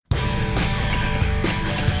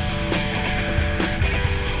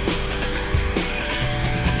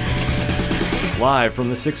Live from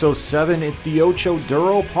the 607, it's the Ocho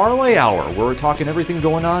Duro Parlay Hour, where we're talking everything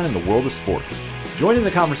going on in the world of sports. Join in the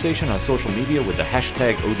conversation on social media with the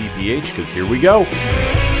hashtag ODPH, because here we go.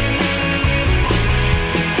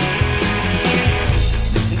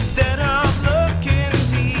 Instead of looking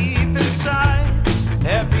deep inside,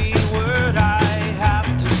 every word I have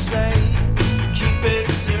to say, keep it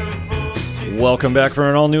simple. Welcome back for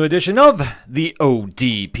an all-new edition of the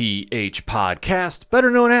ODPH podcast, better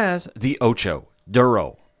known as the Ocho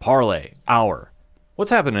Duro Parlay Hour.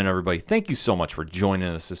 What's happening, everybody? Thank you so much for joining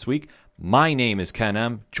us this week. My name is Ken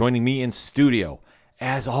M. Joining me in studio,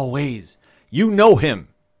 as always, you know him.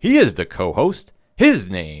 He is the co-host. His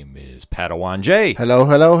name is Padawan J. Hello,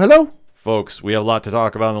 hello, hello. Folks, we have a lot to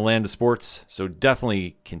talk about in the land of sports, so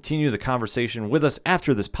definitely continue the conversation with us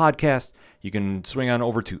after this podcast. You can swing on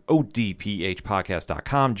over to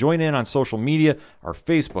odphpodcast.com. Join in on social media. Our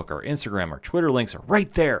Facebook, our Instagram, our Twitter links are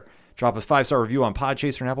right there. Drop us a 5-star review on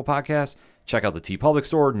Podchaser and Apple Podcasts. Check out the TeePublic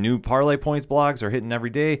store. New Parlay Points blogs are hitting every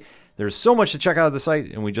day. There's so much to check out of the site,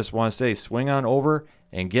 and we just want to say swing on over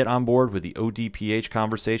and get on board with the ODPH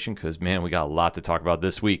conversation because, man, we got a lot to talk about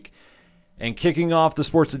this week. And kicking off the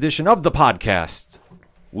sports edition of the podcast,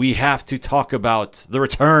 we have to talk about the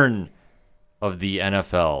return of the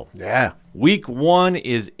NFL. Yeah. Week 1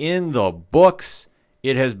 is in the books.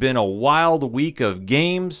 It has been a wild week of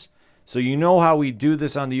games. So you know how we do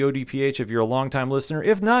this on the ODPH if you're a longtime listener.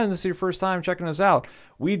 If not, and this is your first time checking us out,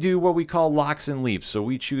 we do what we call locks and leaps. So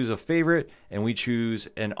we choose a favorite and we choose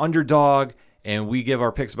an underdog and we give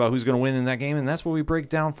our picks about who's going to win in that game. And that's what we break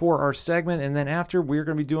down for our segment. And then after, we're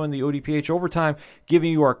going to be doing the ODPH overtime,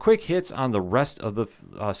 giving you our quick hits on the rest of the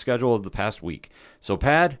schedule of the past week. So,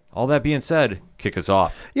 Pad, all that being said, kick us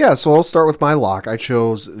off. Yeah, so I'll start with my lock. I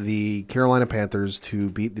chose the Carolina Panthers to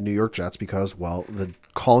beat the New York Jets because, well,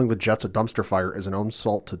 calling the Jets a dumpster fire is an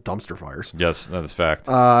insult to dumpster fires. Yes, that is fact.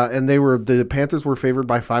 And the Panthers were favored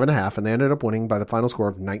by 5.5, and they ended up winning by the final score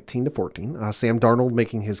of 19-14. Sam Darnold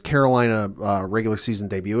making his Carolina regular season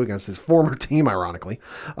debut against his former team, ironically,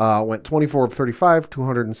 went 24 of 35,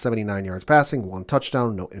 279 yards passing, 1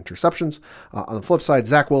 touchdown, no interceptions. On the flip side,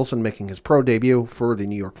 Zach Wilson making his pro debut for the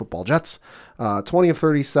New York Football Jets. 20 of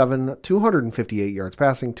 37, 258 yards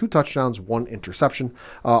passing, 2 touchdowns, 1 interception.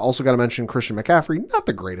 Also got to mention Christian McCaffrey, not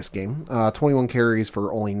the greatest game. 21 carries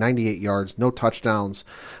for only 98 yards, no touchdowns.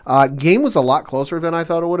 Game was a lot closer than I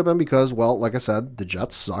thought it would have been because, well, like I said, the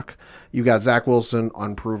Jets suck. You got Zach Wilson,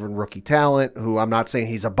 unproven rookie talent, who I'm not saying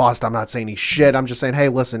he's a bust. I'm not saying he's shit. I'm just saying, hey,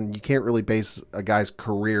 listen, you can't really base a guy's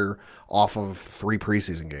career off of 3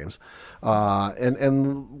 preseason games.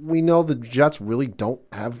 And we know the Jets really don't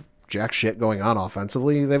have jack shit going on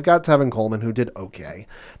offensively. They've got Tevin Coleman, who did okay.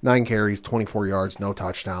 9 carries, 24 yards, no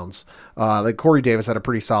touchdowns. Corey Davis had a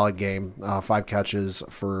pretty solid game. 5 catches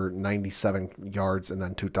for 97 yards and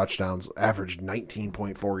then 2 touchdowns. Averaged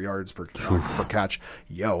 19.4 yards per catch.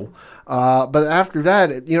 But after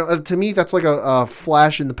that, to me, that's like a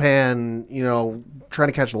flash in the pan, trying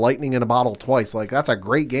to catch lightning in a bottle twice. Like, that's a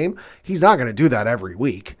great game. He's not going to do that every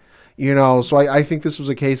week. So I think this was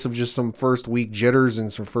a case of just some first week jitters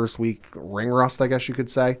and some first week ring rust, I guess you could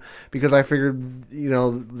say, because I figured,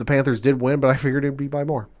 the Panthers did win, but I figured it'd be by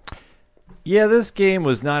more. Yeah, this game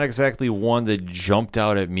was not exactly one that jumped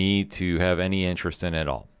out at me to have any interest in at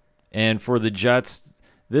all. And for the Jets,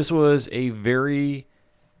 this was a very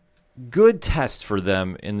good test for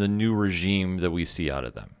them in the new regime that we see out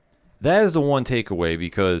of them. That is the one takeaway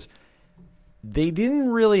because they didn't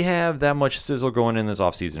really have that much sizzle going in this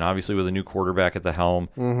offseason. Obviously, with a new quarterback at the helm,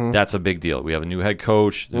 That's a big deal. We have a new head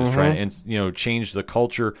coach that's trying to change the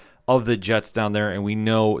culture of the Jets down there, and we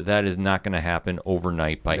know that is not going to happen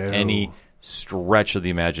overnight by any stretch of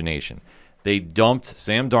the imagination. They dumped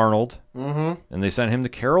Sam Darnold, and they sent him to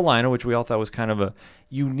Carolina, which we all thought was kind of a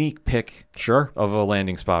unique pick of a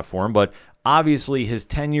landing spot for him. But obviously, his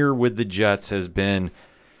tenure with the Jets has been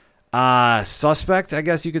suspect, I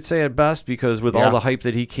guess you could say at best, because with all the hype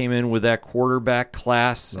that he came in with that quarterback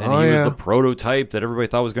class, and he was the prototype that everybody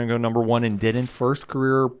thought was going to go number 1 and didn't. First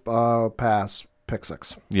career pass, pick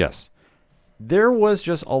 6. Yes. There was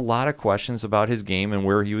just a lot of questions about his game and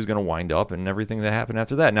where he was going to wind up and everything that happened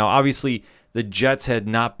after that. Now, obviously, the Jets had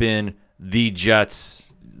not been the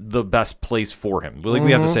Jets, the best place for him.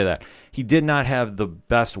 We have to say that. He did not have the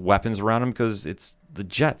best weapons around him because it's the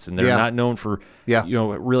Jets, and they're not known for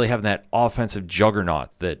really having that offensive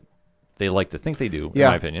juggernaut that they like to think they do, in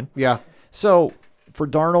my opinion. Yeah. So for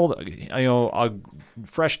Darnold, a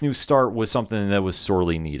fresh new start was something that was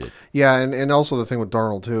sorely needed. Yeah, and also the thing with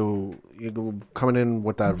Darnold too, coming in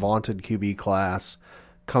with that vaunted QB class,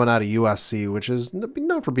 coming out of USC, which is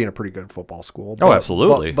known for being a pretty good football school. Oh,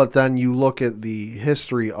 absolutely. But then you look at the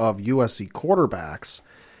history of USC quarterbacks,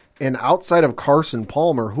 and outside of Carson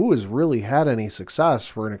Palmer, who has really had any success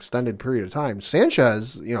for an extended period of time,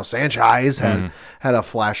 Sanchez had a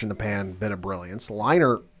flash in the pan bit of brilliance.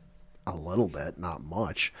 Liner, a little bit, not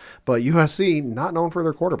much. But USC, not known for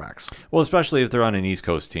their quarterbacks. Well, especially if they're on an East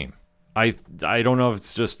Coast team. I don't know if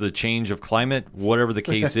it's just the change of climate, whatever the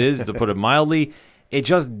case is, to put it mildly, it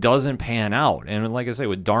just doesn't pan out. And like I say,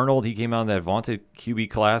 with Darnold, he came out in that vaunted QB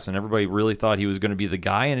class, and everybody really thought he was going to be the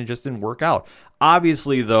guy, and it just didn't work out.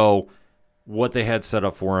 Obviously, though, what they had set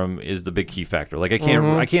up for him is the big key factor. Like,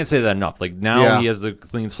 I can't say that enough. Like, now he has the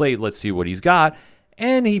clean slate. Let's see what he's got.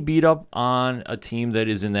 And he beat up on a team that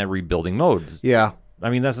is in that rebuilding mode. Yeah. I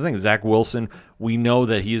mean, that's the thing. Zach Wilson, we know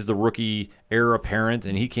that he is the rookie heir apparent,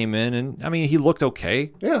 and he came in, and, I mean, he looked okay.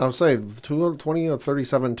 Yeah, I'm saying 20,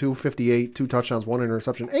 37, 258, 2 touchdowns, 1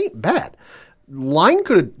 interception. Ain't bad. Line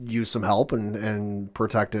could have used some help and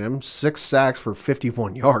protected him. 6 sacks for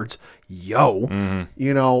 51 yards.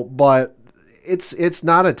 But it's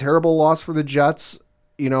not a terrible loss for the Jets,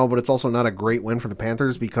 but it's also not a great win for the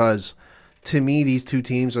Panthers because – to me, these two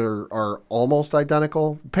teams are almost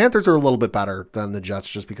identical. Panthers are a little bit better than the Jets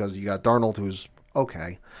just because you got Darnold, who's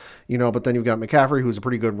okay, but then you've got McCaffrey, who's a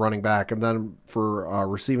pretty good running back. And then for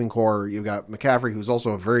receiving core, you've got McCaffrey, who's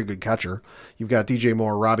also a very good catcher. You've got DJ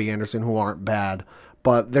Moore, Robbie Anderson, who aren't bad,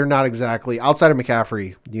 but they're not exactly, outside of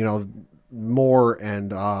McCaffrey, Moore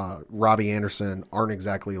and Robbie Anderson aren't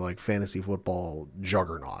exactly like fantasy football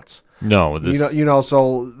juggernauts. No,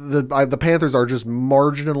 so the Panthers are just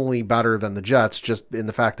marginally better than the Jets, just in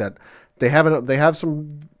the fact that they have some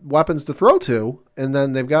weapons to throw to, and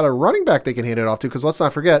then they've got a running back they can hand it off to. Because let's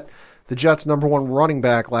not forget, the Jets' number 1 running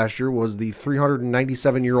back last year was the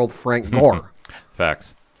 397-year-old Frank Gore.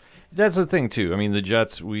 Facts. That's the thing, too. I mean, the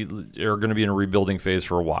Jets, we are going to be in a rebuilding phase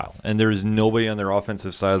for a while, and there's nobody on their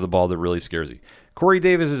offensive side of the ball that really scares you. Corey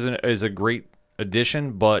Davis is a great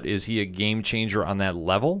addition, but is he a game changer on that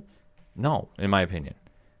level? No, in my opinion.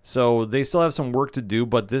 So they still have some work to do,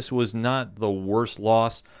 but this was not the worst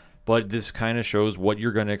loss, but this kind of shows what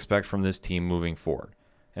you're going to expect from this team moving forward.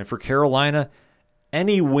 And for Carolina,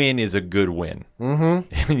 any win is a good win.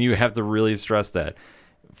 Mm-hmm. And you have to really stress that.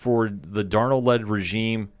 For the Darnold-led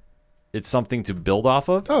regime, it's something to build off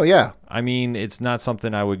of. Oh, yeah. I mean, it's not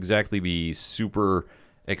something I would exactly be super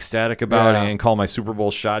ecstatic about and call my Super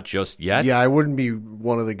Bowl shot just yet. Yeah, I wouldn't be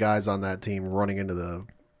one of the guys on that team running into the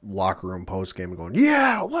locker room post-game and going,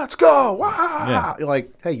 yeah, let's go. Yeah.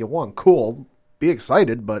 Like, hey, you won. Cool. Be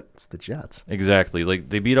excited, but it's the Jets. Exactly. Like,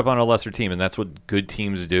 they beat up on a lesser team, and that's what good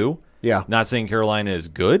teams do. Yeah. Not saying Carolina is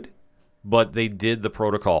good, but they did the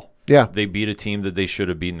protocol. Yeah, they beat a team that they should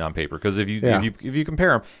have beaten on paper. Because if you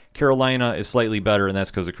compare them, Carolina is slightly better, and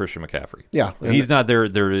that's because of Christian McCaffrey. Yeah, if he's not there.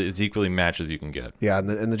 They're as equally matched as you can get. Yeah,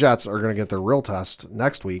 and the Jets are going to get their real test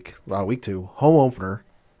next week, week 2, home opener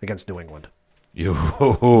against New England.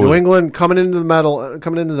 New England coming into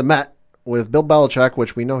the Met with Bill Belichick,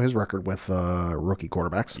 which we know his record with rookie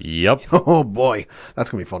quarterbacks. Yep. Oh boy,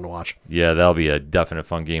 that's gonna be fun to watch. Yeah, that'll be a definite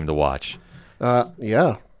fun game to watch.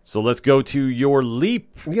 Yeah. So let's go to your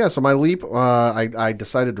leap. Yeah, so my leap, I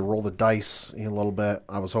decided to roll the dice a little bit.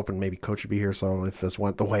 I was hoping maybe Coach would be here, so if this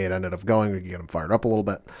went the way it ended up going, we could get him fired up a little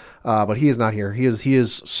bit. But he is not here. He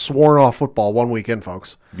is sworn off football 1 week in,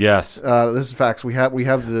 folks. Yes. This is facts. We have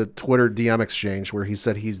the Twitter DM exchange where he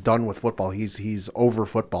said he's done with football. He's over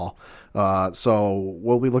football. So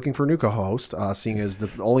we'll be looking for a new co-host, seeing as the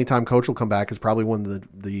only time Coach will come back is probably when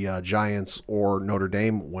the Giants or Notre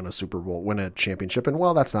Dame win a Super Bowl, win a championship, and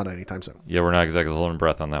well, that's not anytime soon. Yeah, we're not exactly holding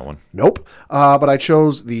breath on that one. Nope. But I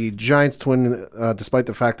chose the Giants to win, despite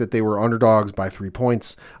the fact that they were underdogs by 3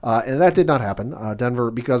 points, and that did not happen.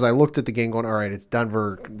 Denver, because I looked at the game going, all right, it's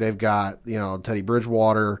Denver. They've got Teddy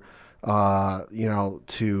Bridgewater,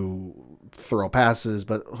 to throw passes,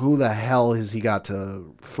 but who the hell has he got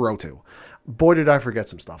to throw to? Boy, did I forget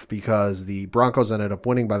some stuff, because the Broncos ended up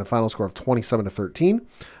winning by the final score of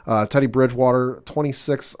 27-13. Teddy Bridgewater,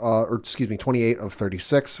 28 of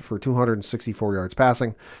 36 for 264 yards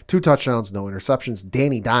passing, 2 touchdowns, no interceptions.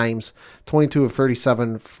 Danny Dimes, 22 of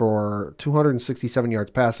 37 for 267 yards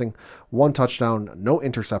passing, 1 touchdown, no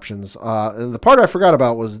interceptions. And the part I forgot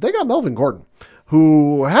about was they got Melvin Gordon,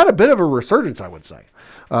 who had a bit of a resurgence, I would say.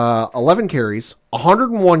 11 carries,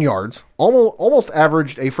 101 yards, almost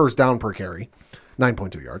averaged a first down per carry,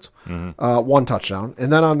 9.2 yards, 1 touchdown.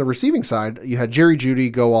 And then on the receiving side, you had Jerry Jeudy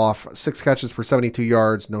go off 6 catches for 72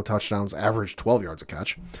 yards, no touchdowns, averaged 12 yards a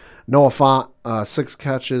catch. Noah Fant, 6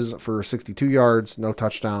 catches for 62 yards, no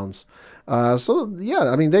touchdowns. So,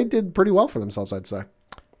 yeah, I mean, they did pretty well for themselves, I'd say.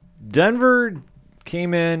 Denver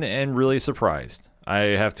came in and really surprised, I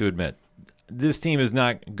have to admit. This team is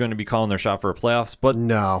not going to be calling their shot for a playoffs, but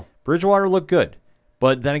No. Bridgewater looked good.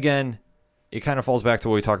 But then again, it kind of falls back to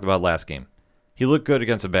what we talked about last game. He looked good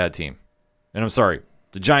against a bad team. And I'm sorry,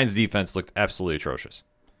 the Giants' defense looked absolutely atrocious.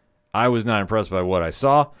 I was not impressed by what I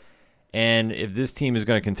saw. And if this team is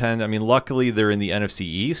going to contend, I mean, luckily they're in the NFC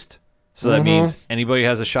East. So that means anybody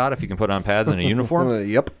has a shot if you can put on pads and a uniform.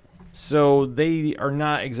 Yep. So they are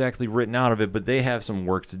not exactly written out of it, but they have some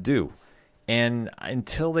work to do. And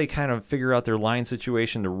until they kind of figure out their line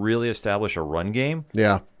situation to really establish a run game,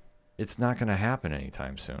 Yeah. it's not going to happen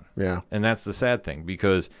anytime soon. Yeah. And that's the sad thing,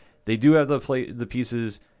 because they do have the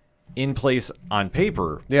pieces in place on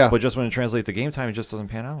paper, Yeah. but just when it translates to game time, it just doesn't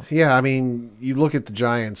pan out. Yeah, I mean, you look at the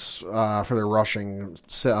Giants for their rushing.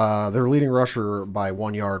 Their leading rusher by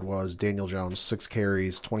 1 yard was Daniel Jones, 6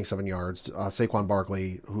 carries, 27 yards. Saquon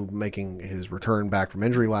Barkley, who making his return back from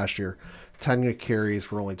injury last year, 10 carries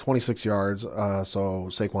for only 26 yards. So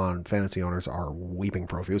Saquon fantasy owners are weeping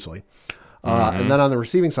profusely. And then on the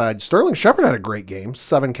receiving side, Sterling Shepard had a great game.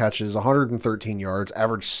 7 catches, 113 yards,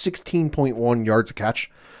 averaged 16.1 yards a catch,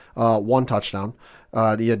 1 touchdown.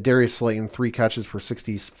 You had Darius Slayton, 3 catches for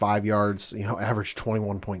 65 yards, averaged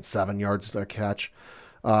 21.7 yards a catch.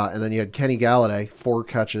 And then you had Kenny Galladay, 4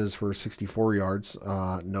 catches for 64 yards,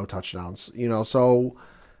 no touchdowns. So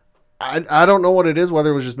I don't know what it is, whether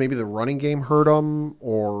it was just maybe the running game hurt them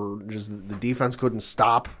or just the defense couldn't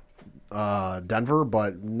stop Denver,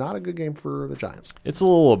 but not a good game for the Giants. It's a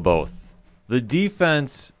little of both. The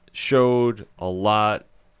defense showed a lot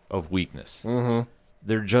of weakness.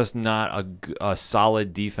 They're just not a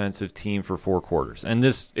solid defensive team for 4 quarters. And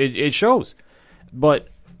it shows. But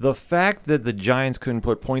the fact that the Giants couldn't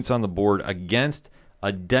put points on the board against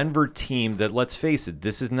a Denver team that, let's face it,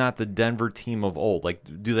 this is not the Denver team of old. Like,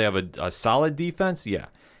 do they have a solid defense? Yeah.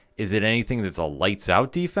 Is it anything that's a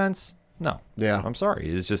lights-out defense? No. Yeah. I'm sorry.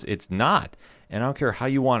 It's not. And I don't care how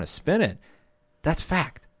you want to spin it. That's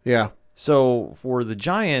fact. Yeah. So for the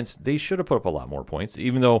Giants, they should have put up a lot more points,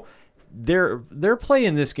 even though their play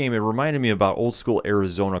in this game, it reminded me about old school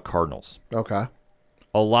Arizona Cardinals. Okay.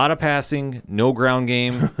 A lot of passing, no ground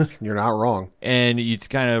game, You're not wrong. and you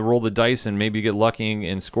kind of roll the dice and maybe get lucky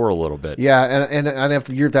and score a little bit. Yeah, and if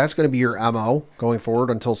that's going to be your MO going forward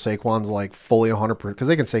until Saquon's like fully 100%, because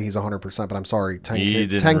they can say he's 100%, but I'm sorry,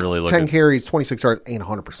 10 carries, 26 yards ain't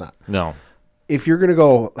 100%. No. If you're going to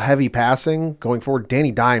go heavy passing going forward,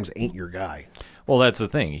 Danny Dimes ain't your guy. Well, that's the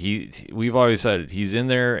thing. We've always said he's in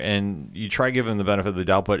there, and you try to give him the benefit of the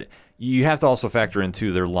doubt, but you have to also factor in,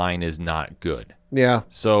 too, their line is not good. Yeah.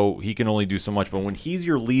 So he can only do so much. But when he's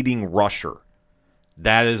your leading rusher,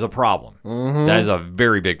 that is a problem. That is a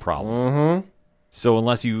very big problem. So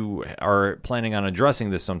unless you are planning on addressing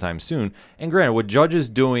this sometime soon, and granted, what Judge is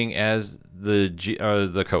doing as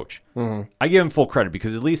the coach, I give him full credit,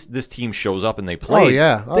 because at least this team shows up and they played.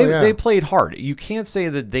 They played hard. You can't say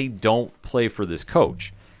that they don't play for this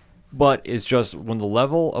coach. But it's just when the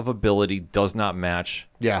level of ability does not match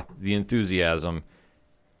the enthusiasm,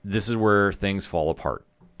 this is where things fall apart.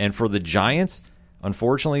 And for the Giants,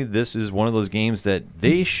 unfortunately, this is one of those games that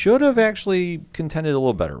they should have actually contended a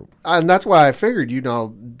little better. And that's why I figured,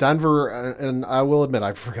 Denver, and I will admit,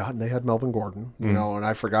 I've forgotten they had Melvin Gordon, and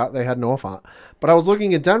I forgot they had Noah Fant. But I was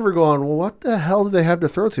looking at Denver going, well, what the hell did they have to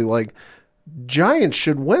throw to? Like, Giants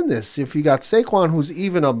should win this. If you got Saquon, who's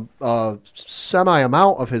even a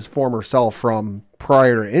semi-amount of his former self from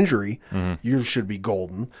prior to injury, you should be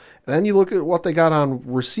golden. And then you look at what they got on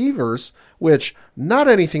receivers, which not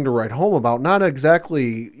anything to write home about. Not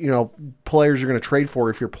exactly, players you're going to trade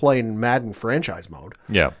for if you're playing Madden franchise mode.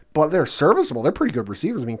 Yeah. But they're serviceable. They're pretty good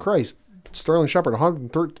receivers. I mean, Christ, Sterling Shepard,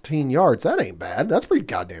 113 yards. That ain't bad. That's pretty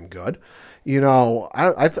goddamn good.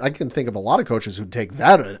 I can think of a lot of coaches who'd take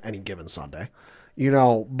that at any given Sunday.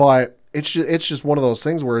 But it's just one of those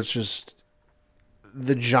things where it's just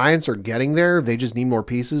the Giants are getting there. They just need more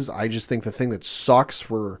pieces. I just think the thing that sucks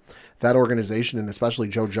for that organization, and especially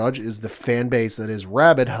Joe Judge, is the fan base that is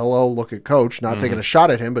rabid. Hello, look at Coach. Not taking a shot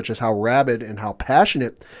at him, but just how rabid and how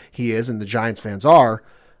passionate he is, and the Giants fans are.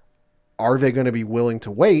 Are they going to be willing to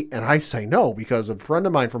wait? And I say no, because a friend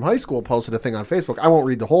of mine from high school posted a thing on Facebook. I won't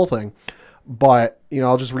read the whole thing, but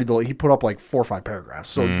I'll just read he put up like 4 or 5 paragraphs.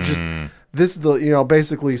 So just this is the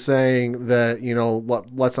basically saying that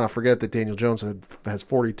let's not forget that Daniel Jones has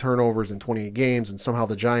 40 turnovers in 28 games, and somehow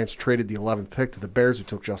the Giants traded the 11th pick to the Bears, who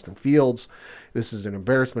took Justin Fields. This is an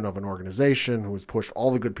embarrassment of an organization who has pushed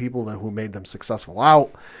all the good people who made them successful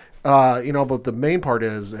out. But the main part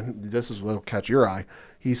is, and this is what'll catch your eye,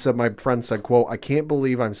 He said, my friend said, quote, I can't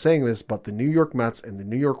believe I'm saying this, but the New York Mets and the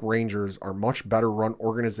New York Rangers are much better run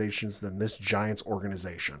organizations than this Giants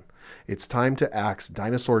organization. It's time to axe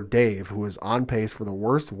Dinosaur Dave, who is on pace for the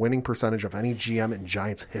worst winning percentage of any GM in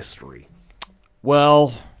Giants history.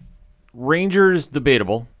 Well, Rangers,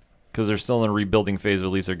 debatable, because they're still in a rebuilding phase, but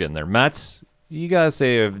at least they're getting there. Mets, you got to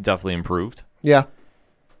say, have definitely improved. Yeah.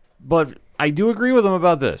 But I do agree with him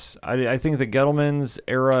about this. I think the Gettleman's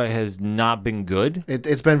era has not been good.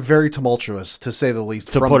 It's been very tumultuous, to say the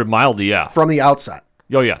least. To put it mildly, yeah. From the outset.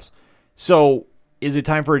 Oh, yes. So, is it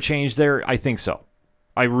time for a change there? I think so.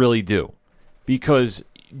 I really do. Because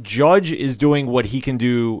Judge is doing what he can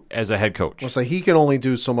do as a head coach. I'll say he can only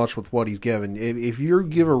do so much with what he's given. If you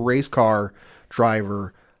give a race car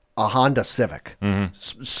driver a Honda Civic,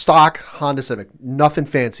 stock Honda Civic, nothing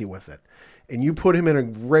fancy with it, and you put him in a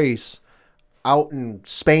race out in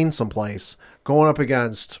Spain someplace, going up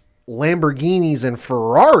against Lamborghinis and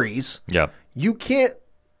Ferraris, Yeah. you can't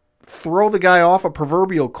throw the guy off a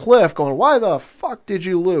proverbial cliff going, why the fuck did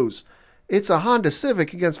you lose? It's a Honda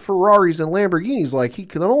Civic against Ferraris and Lamborghinis. Like, he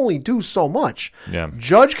can only do so much. Yeah.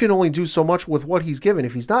 Judge can only do so much with what he's given.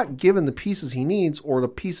 If he's not given the pieces he needs or the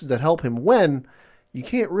pieces that help him win, you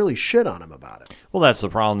can't really shit on him about it. Well, that's the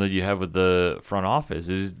problem that you have with the front office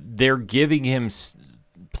is they're giving him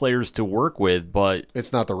players to work with, but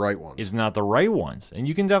It's not the right ones. it's not the right ones. And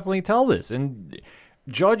you can definitely tell this. And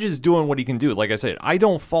Judge is doing what he can do. Like I said, I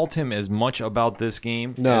don't fault him as much about this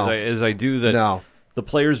game No. as I do that No. the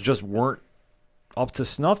players just weren't up to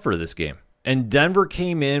snuff for this game. And Denver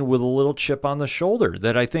came in with a little chip on the shoulder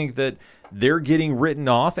that I think that they're getting written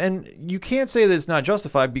off. And you can't say that it's not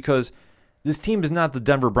justified because this team is not the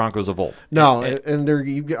Denver Broncos of old. No, and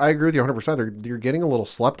I agree with you 100%. You're getting a little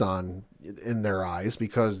slept on in their eyes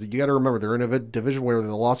because you got to remember they're in a division where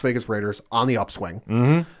the Las Vegas Raiders on the upswing.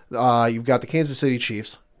 Mm-hmm. You've got the Kansas City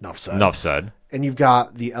Chiefs. Enough said. And you've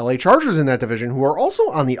got the LA Chargers in that division who are also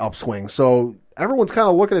on the upswing. So everyone's kind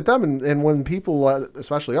of looking at them, and when people,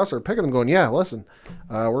 especially us, are picking them, going, "Yeah, listen,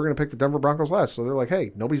 we're going to pick the Denver Broncos last." So they're like,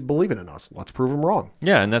 "Hey, nobody's believing in us. Let's prove them wrong."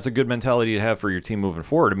 Yeah, and that's a good mentality to have for your team moving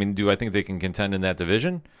forward. I mean, do I think they can contend in that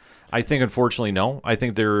division? I think, unfortunately, no. I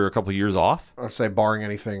think they're a couple of years off. I'd say, barring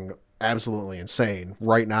anything absolutely insane,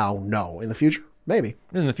 right now, no. In the future, maybe.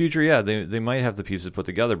 In the future, yeah, they might have the pieces put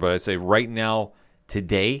together, but I'd say right now,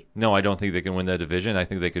 today, no, I don't think they can win that division. I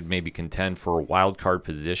think they could maybe contend for a wild card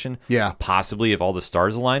position. Yeah. Possibly if all the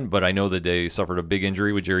stars align, but I know that they suffered a big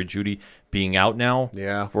injury with Jerry Jeudy being out now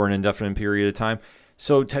Yeah. for an indefinite period of time.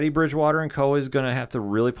 So Teddy Bridgewater and co. is going to have to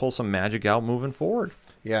really pull some magic out moving forward.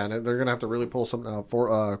 Yeah, and they're going to have to really pull something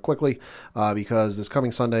out quickly because this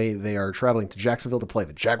coming Sunday they are traveling to Jacksonville to play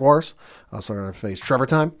the Jaguars. So they're going to face Trevor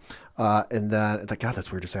time. And then, God,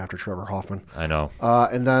 that's weird to say after Trevor Hoffman. I know.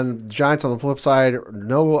 And then Giants on the flip side,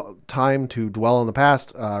 no time to dwell on the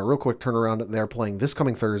past. Real quick turnaround. They're playing this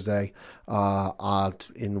coming Thursday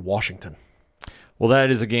in Washington. Well,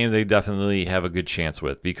 that is a game they definitely have a good chance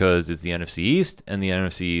with because it's the NFC East, and the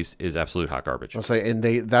NFC East is absolute hot garbage. I'll say, and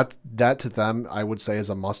that to them, I would say,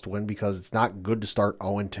 is a must win because it's not good to start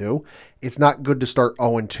 0-2. It's not good to start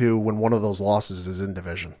 0-2 when one of those losses is in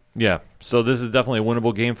division. Yeah, so this is definitely a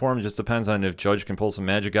winnable game for him. It just depends on if Judge can pull some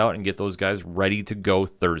magic out and get those guys ready to go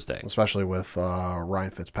Thursday. Especially with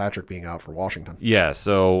Ryan Fitzpatrick being out for Washington. Yeah,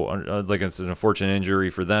 so like it's an unfortunate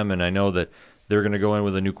injury for them, and I know that they're going to go in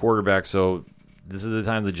with a new quarterback, so this is the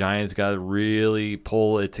time the Giants got to really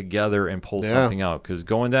pull it together and pull something out because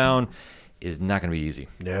going down is not going to be easy.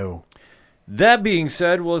 No. That being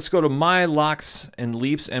said, well, let's go to my locks and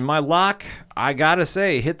leaps. And my lock, I got to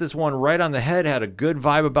say, hit this one right on the head. Had a good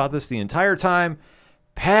vibe about this the entire time.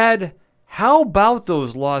 Pad, how about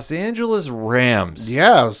those Los Angeles Rams?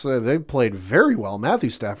 Yeah, so they played very well. Matthew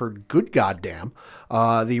Stafford, good goddamn.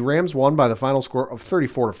 The Rams won by the final score of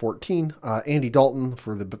 34-14. Andy Dalton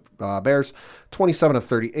for the Bears, 27 of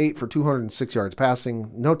 38 for 206 yards passing,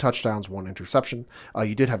 no touchdowns, one interception.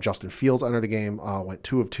 You did have Justin Fields enter the game, went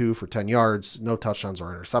 2 of 2 for 10 yards, no touchdowns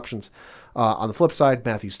or interceptions. On the flip side,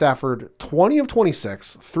 Matthew Stafford, 20 of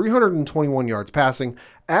 26, 321 yards passing,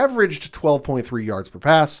 averaged 12.3 yards per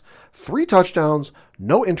pass, 3 touchdowns,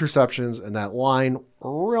 no interceptions, and that line,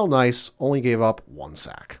 real nice, only gave up 1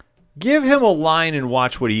 sack. Give him a line and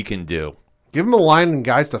watch what he can do. Give him a line and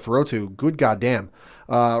guys to throw to. Good goddamn.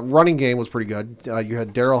 Running game was pretty good. You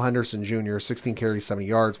had Darrell Henderson Jr., 16 carries, 70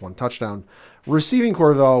 yards, 1 touchdown. Receiving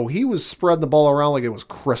core, though, he was spreading the ball around like it was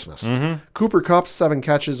Christmas. Cooper Kupp, 7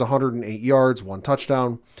 catches, 108 yards, 1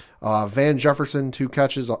 touchdown. Van Jefferson, 2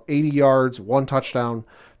 catches, 80 yards, 1 touchdown.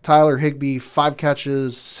 Tyler Higbee, 5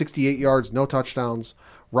 catches, 68 yards, no touchdowns.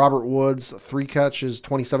 Robert Woods, 3 catches,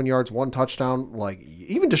 27 yards, 1 touchdown. Like,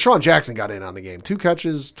 even Deshaun Jackson got in on the game. 2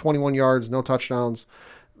 catches, 21 yards, no touchdowns.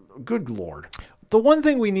 Good Lord. The one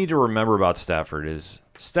thing we need to remember about Stafford is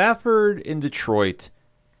Stafford in Detroit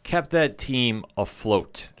kept that team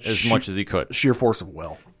afloat as much as he could. Sheer force of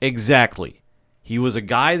will. Exactly. He was a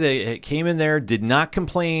guy that came in there, did not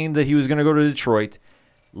complain that he was going to go to Detroit,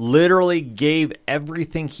 literally gave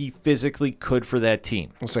everything he physically could for that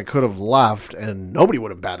team. So could have left, and nobody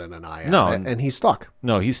would have batted an eye at it, and he stuck.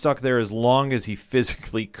 No, he stuck there as long as he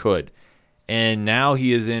physically could. And now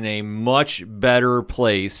he is in a much better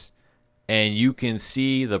place, and you can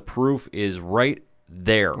see the proof is right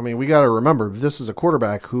there. I mean, we got to remember, this is a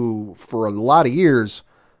quarterback who, for a lot of years,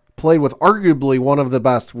 played with arguably one of the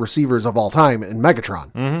best receivers of all time in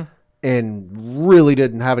Megatron, and really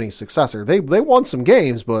didn't have any successor. They won some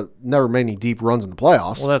games, but never made any deep runs in the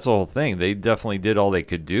playoffs. Well, that's the whole thing. They definitely did all they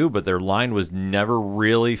could do, but their line was never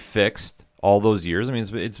really fixed all those years. I mean,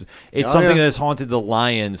 it's something that has haunted the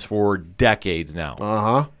Lions for decades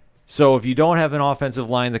now. So if you don't have an offensive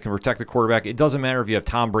line that can protect the quarterback, it doesn't matter if you have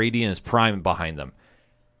Tom Brady and his prime behind them.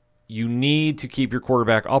 You need to keep your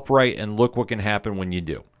quarterback upright, and look what can happen when you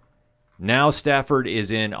do. Now Stafford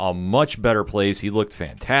is in a much better place. He looked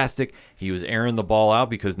fantastic. He was airing the ball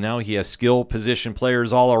out because now he has skill position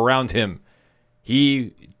players all around him.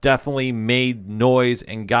 He definitely made noise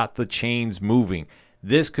and got the chains moving.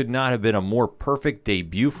 This could not have been a more perfect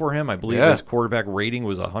debut for him. I believe his quarterback rating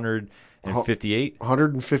was 158.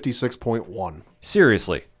 156.1.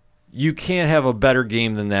 Seriously. You can't have a better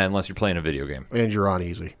game than that unless you're playing a video game. And you're on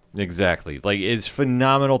easy. Exactly. Like, it's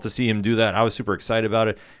phenomenal to see him do that. I was super excited about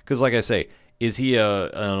it because, like I say, is he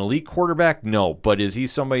an elite quarterback? No. But is he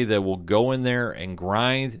somebody that will go in there and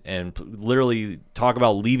grind and literally talk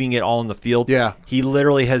about leaving it all in the field? Yeah. He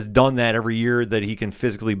literally has done that every year that he can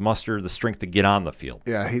physically muster the strength to get on the field.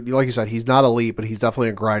 Yeah, like you said, he's not elite, but he's definitely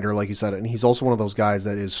a grinder, like you said. And he's also one of those guys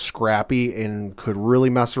that is scrappy and could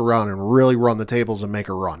really mess around and really run the tables and make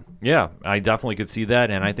a run. Yeah, I definitely could see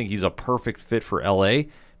that. And I think he's a perfect fit for L.A.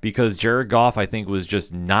 because Jared Goff, I think, was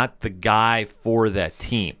just not the guy for that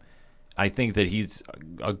team. I think that he's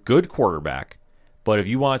a good quarterback, but if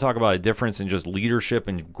you want to talk about a difference in just leadership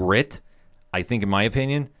and grit, I think, in my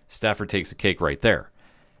opinion, Stafford takes the cake right there.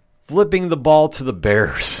 Flipping the ball to the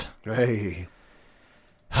Bears. Hey.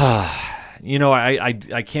 You know, I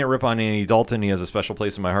can't rip on Andy Dalton. He has a special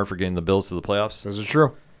place in my heart for getting the Bills to the playoffs. This is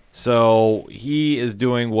true. So he is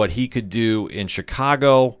doing what he could do in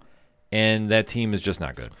Chicago, and that team is just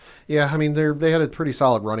not good. Yeah, I mean, they had a pretty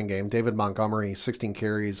solid running game. David Montgomery, 16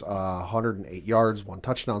 carries, 108 yards, 1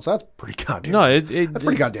 touchdown. So that's pretty goddamn good. That's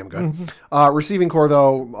pretty goddamn good. Receiving core,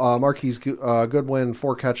 though, Marquise Goodwin,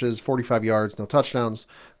 4 catches, 45 yards, no touchdowns.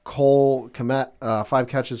 Cole Kmet, 5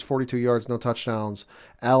 catches, 42 yards, no touchdowns.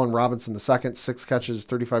 Allen Robinson, the second, 6 catches,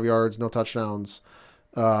 35 yards, no touchdowns.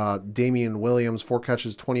 Damian Williams, 4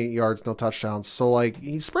 catches, 28 yards, no touchdowns. So, like,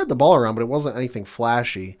 he spread the ball around, but it wasn't anything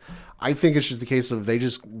flashy. I think it's just a case of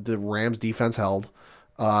the Rams defense held,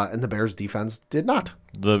 and the Bears defense did not.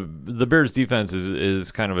 The Bears defense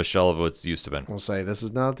is kind of a shell of what it's used to been. We'll say this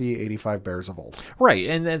is not the 85 Bears of old. Right,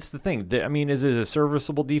 and that's the thing. I mean, is it a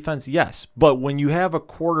serviceable defense? Yes. But when you have a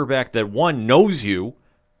quarterback that, one, knows you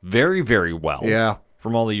very, very well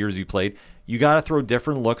from all the years he played, you got to throw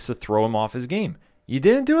different looks to throw him off his game. You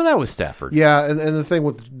didn't do that with Stafford. Yeah, and the thing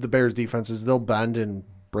with the Bears defense is they'll bend and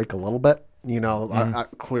break a little bit. You know,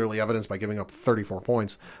 clearly evidenced by giving up 34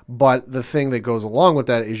 points. But the thing that goes along with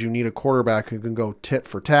that is you need a quarterback who can go tit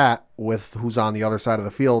for tat with who's on the other side of the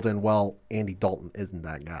field. And, well, Andy Dalton isn't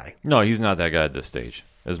that guy. No, he's not that guy at this stage,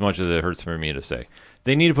 as much as it hurts for me to say.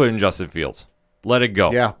 They need to put in Justin Fields. Let it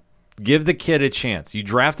go. Yeah. Give the kid a chance. You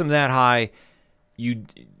draft him that high.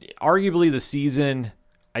 Arguably the season,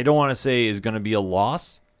 I don't want to say is going to be a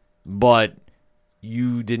loss, but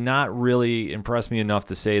you did not really impress me enough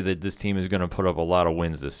to say that this team is going to put up a lot of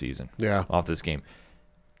wins this season off this game.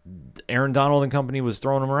 Aaron Donald and company was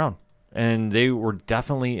throwing them around, and they were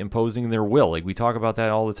definitely imposing their will. Like, we talk about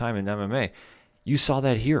that all the time in MMA. You saw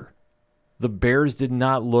that here. The Bears did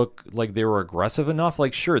not look like they were aggressive enough.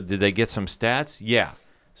 Like, sure, did they get some stats? Yeah.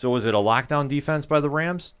 So was it a lockdown defense by the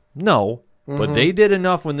Rams? No. But they did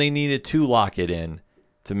enough when they needed to lock it in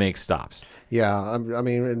to make stops. Yeah, I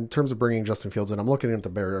mean, in terms of bringing Justin Fields in, I'm looking at the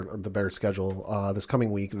Bears schedule. This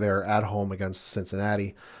coming week, they're at home against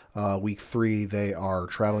Cincinnati. Week 3, they are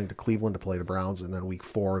traveling to Cleveland to play the Browns, and then week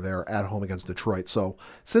 4, they're at home against Detroit. So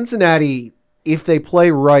Cincinnati, if they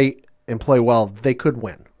play right and play well, they could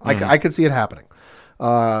win. I could see it happening.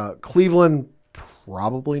 Cleveland,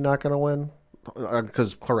 probably not going to win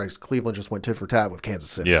because Cleveland just went tit for tat with Kansas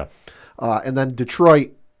City. Yeah. And then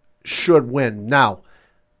Detroit, should win. Now,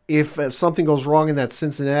 if something goes wrong in that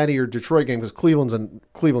Cincinnati or Detroit game, because Cleveland,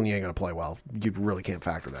 you ain't going to play well. You really can't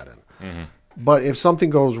factor that in. But if something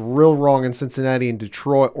goes real wrong in Cincinnati and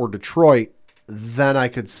Detroit, then I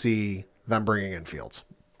could see them bringing in Fields.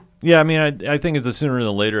 Yeah, I mean, I think it's the sooner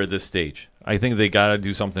than later at this stage. I think they got to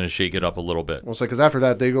do something to shake it up a little bit. Well, because after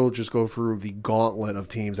that, they just go through the gauntlet of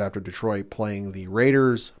teams after Detroit, playing the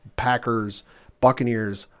Raiders, Packers,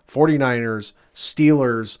 Buccaneers, 49ers,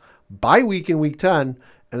 Steelers, bye week in Week 10,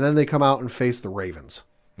 and then they come out and face the Ravens.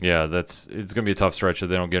 Yeah, it's going to be a tough stretch if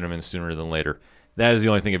they don't get them in sooner than later. That is the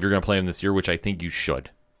only thing if you're going to play them this year, which I think you should.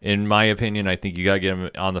 In my opinion, I think you got to get them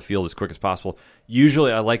on the field as quick as possible.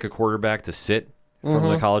 Usually, I like a quarterback to sit from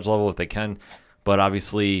the college level if they can, but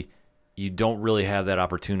obviously you don't really have that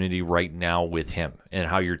opportunity right now with him and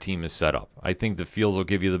how your team is set up. I think the Fields will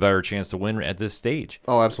give you the better chance to win at this stage.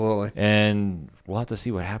 Oh, absolutely. And we'll have to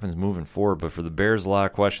see what happens moving forward. But for the Bears, a lot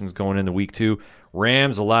of questions going into Week 2.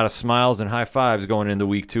 Rams, a lot of smiles and high fives going into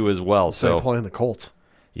Week 2 as well. So playing the Colts.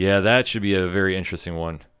 Yeah, that should be a very interesting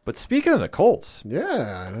one. But speaking of the Colts,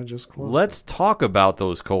 yeah, I just closed. Let's talk about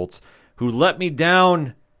those Colts who let me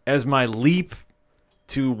down as my leap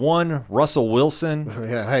to one Russell Wilson.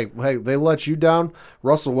 Yeah, hey, they let you down.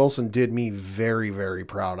 Russell Wilson did me very, very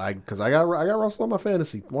proud. Because I got Russell on my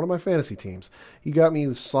one of my fantasy teams. He got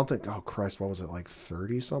me something. Oh Christ, what was it, like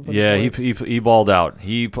 30 something? Yeah, he balled out.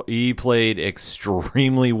 He played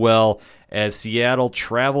extremely well as Seattle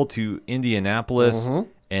traveled to Indianapolis.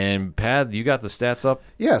 And Pat, you got the stats up?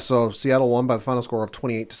 Yeah, so Seattle won by the final score of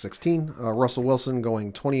 28-16. Russell Wilson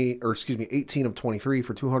going 18 of 23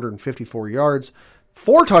 for 254 yards,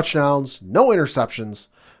 4 touchdowns, no interceptions,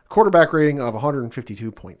 quarterback rating of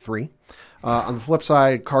 152.3. On the flip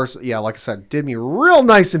side, Carson, yeah, like I said, did me real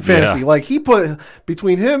nice in fantasy. Yeah. Like he put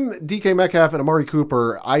between him, DK Metcalf, and Amari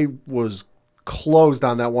Cooper, I was closed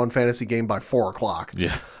on that one fantasy game by 4:00.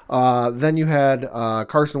 Yeah. Then you had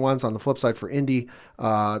Carson Wentz on the flip side for Indy,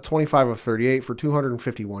 25 of 38 for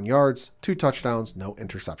 251 yards, 2 touchdowns, no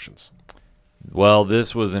interceptions. Well,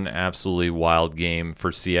 this was an absolutely wild game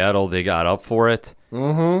for Seattle. They got up for it.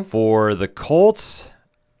 For the Colts,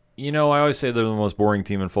 I always say they're the most boring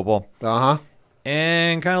team in football.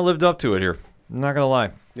 And kind of lived up to it here. I'm not going to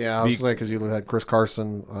lie. Yeah, I was saying because you had Chris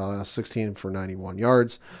Carson, 16 for 91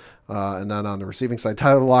 yards. And then on the receiving side,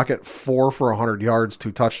 Tyler Lockett, 4 for 100 yards,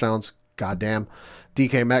 2 touchdowns. Goddamn.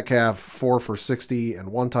 DK Metcalf, 4 for 60 and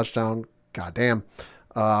 1 touchdown. Goddamn.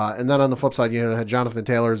 And then on the flip side, had Jonathan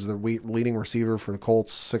Taylor as the leading receiver for the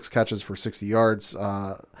Colts, 6 catches for 60 yards.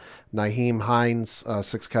 Nyheim Hines,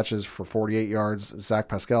 6 catches for 48 yards. Zach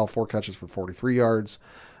Pascal, 4 catches for 43 yards.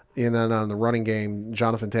 And then on the running game,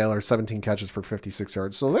 Jonathan Taylor, 17 catches for 56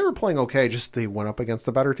 yards. So they were playing okay, just they went up against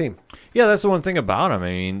a better team. Yeah, that's the one thing about them. I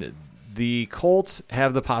mean, the Colts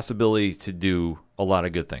have the possibility to do a lot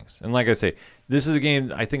of good things. And like I say, this is a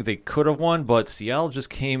game I think they could have won, but Seattle just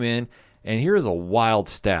came in. And here is a wild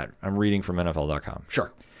stat I'm reading from NFL.com.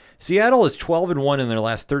 Sure. Seattle is 12-1 in their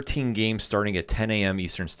last 13 games starting at 10 a.m.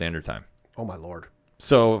 Eastern Standard Time. Oh, my Lord.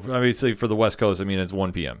 So, obviously, for the West Coast, it's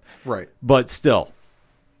 1 p.m. Right. But still,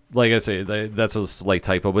 like I say, that's a slight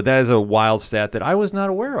typo, but that is a wild stat that I was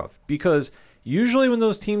not aware of. Because usually when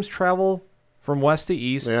those teams travel from west to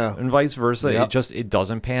east and vice versa, it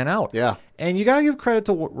doesn't pan out. Yeah. And you got to give credit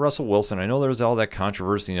to Russell Wilson. I know there was all that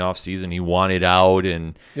controversy in the offseason. He wanted out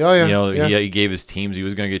and he gave his teams he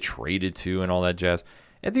was going to get traded to and all that jazz.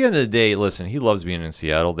 At the end of the day, listen, he loves being in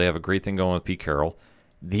Seattle. They have a great thing going with Pete Carroll.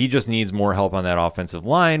 He just needs more help on that offensive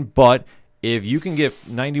line. But if you can get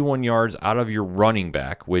 91 yards out of your running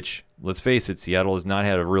back, which, let's face it, Seattle has not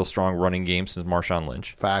had a real strong running game since Marshawn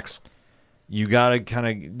Lynch. Facts. You got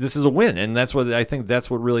to this is a win. And that's what I think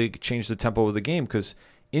that's what really changed the tempo of the game because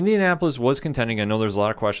Indianapolis was contending. I know there's a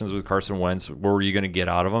lot of questions with Carson Wentz. What were you going to get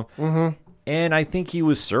out of him? And I think he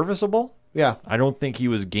was serviceable. Yeah. I don't think he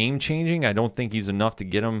was game-changing. I don't think he's enough to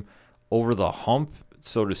get him over the hump,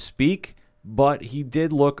 so to speak. But he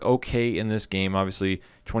did look okay in this game. Obviously,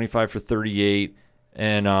 25 for 38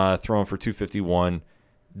 and throwing for 251.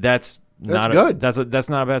 That's good. That's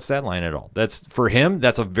not a bad stat line at all. That's for him.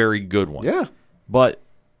 That's a very good one. Yeah. But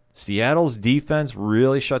Seattle's defense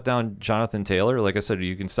really shut down Jonathan Taylor. Like I said,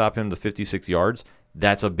 you can stop him to 56 yards.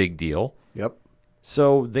 That's a big deal. Yep.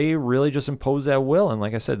 So they really just imposed that will. And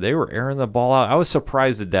like I said, they were airing the ball out. I was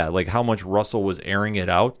surprised at that, like how much Russell was airing it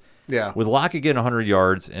out. Yeah. With Lockett getting 100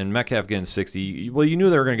 yards and Metcalf getting 60, well, you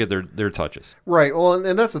knew they were going to get their touches. Right. Well,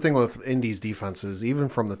 and that's the thing with Indy's defenses, even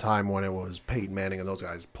from the time when it was Peyton Manning and those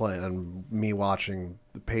guys playing, and me watching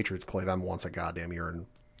the Patriots play them once a goddamn year and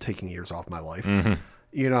taking years off my life.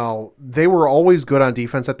 they were always good on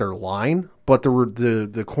defense at their line, but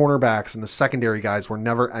the cornerbacks and the secondary guys were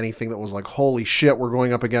never anything that was like, holy shit, we're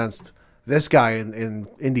going up against this guy in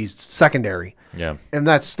Indy's secondary. Yeah. And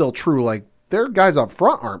that's still true. Like, their guys up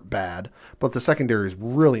front aren't bad, but the secondary is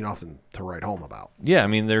really nothing to write home about. Yeah, I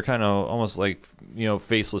mean, they're kind of almost like,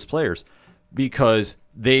 faceless players because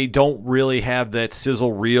they don't really have that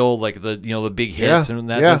sizzle reel, like the big hits. Yeah, And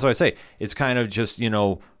that's what I say. It's kind of just,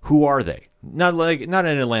 who are they? Not an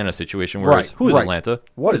Atlanta situation where it's, who is Atlanta?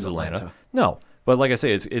 What is Atlanta? No. But like I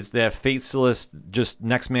say, it's that faceless, just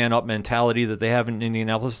next man up mentality that they have in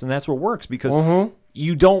Indianapolis, and that's what works because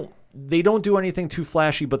they don't do anything too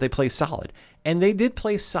flashy, but they play solid. And they did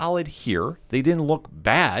play solid here. They didn't look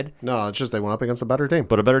bad. No, it's just they went up against a better team.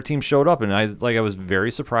 But a better team showed up, and I was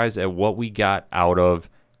very surprised at what we got out of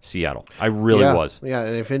Seattle. I really was. Yeah,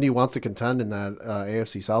 and if Indy wants to contend in that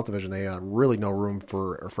AFC South division, they really no room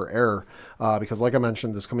for error because, like I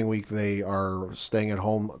mentioned, this coming week they are staying at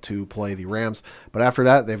home to play the Rams. But after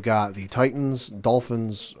that, they've got the Titans,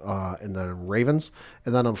 Dolphins, and then Ravens.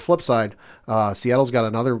 And then on the flip side, Seattle's got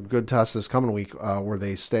another good test this coming week where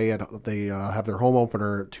they have their home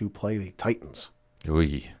opener to play the Titans.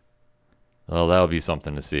 Oy. Well, that'll be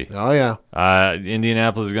something to see. Oh, yeah.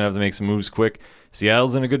 Indianapolis is going to have to make some moves quick.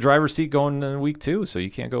 Seattle's in a good driver's seat going in week 2, so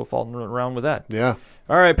you can't go faulting around with that. Yeah.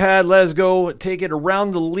 All right, Pat, let's go take it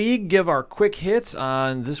around the league, give our quick hits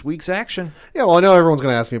on this week's action. Yeah, well, I know everyone's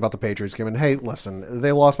going to ask me about the Patriots game. And, hey, listen,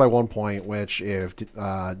 they lost by 1 point, which if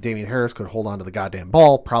Damian Harris could hold on to the goddamn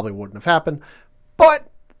ball, probably wouldn't have happened. But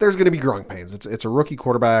there's going to be growing pains. It's a rookie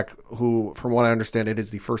quarterback who, from what I understand, it is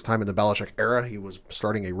the first time in the Belichick era he was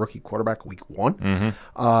starting a rookie quarterback week 1. Mm-hmm.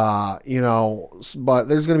 But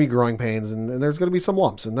there's going to be growing pains and there's going to be some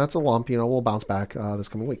lumps, and that's a lump. We'll bounce back this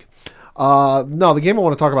coming week. No, the game I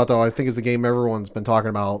want to talk about, though, I think is the game everyone's been talking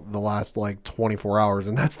about the last 24 hours,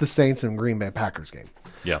 and that's the Saints and Green Bay Packers game.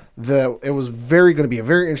 Yeah. It was going to be a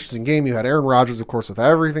very interesting game. You had Aaron Rodgers, of course, with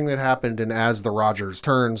everything that happened, and as the Rodgers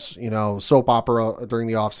turns, soap opera during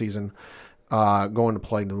the offseason, going to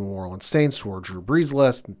play the New Orleans Saints, who are Drew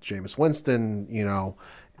Brees-less, Jameis Winston.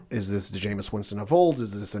 Is this the Jameis Winston of old?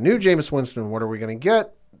 Is this a new Jameis Winston? What are we going to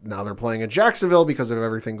get? Now they're playing in Jacksonville because of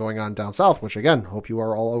everything going on down south, which, again, hope you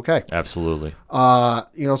are all okay. Absolutely.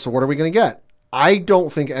 So what are we going to get? I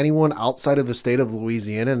don't think anyone outside of the state of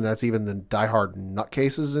Louisiana, and that's even the diehard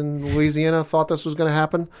nutcases in Louisiana, thought this was going to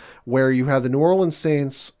happen, where you had the New Orleans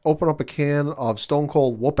Saints open up a can of Stone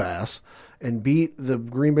Cold whoop-ass and beat the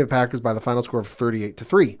Green Bay Packers by the final score of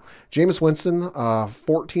 38-3. Jameis Winston,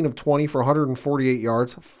 14 of 20 for 148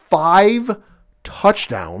 yards, 5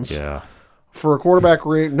 touchdowns for a quarterback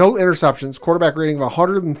rate, no interceptions, quarterback rating of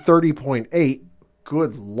 130.8.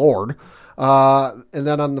 Good Lord. And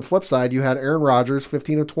then on the flip side, you had Aaron Rodgers,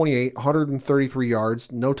 15 of 28, 133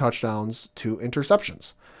 yards, no touchdowns, 2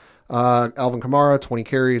 interceptions. Alvin Kamara, 20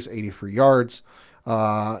 carries, 83 yards.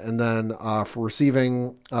 And then for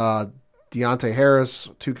receiving, Deontay Harris,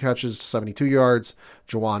 2 catches, 72 yards.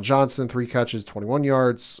 Juwan Johnson, 3 catches, 21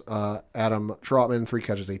 yards. Adam Trotman, 3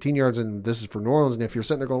 catches, 18 yards. And this is for New Orleans. And if you're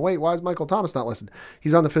sitting there going, wait, why is Michael Thomas not listed?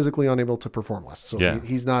 He's on the physically unable to perform list. So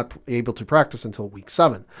he's not able to practice until week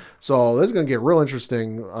 7. So this is going to get real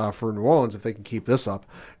interesting for New Orleans if they can keep this up.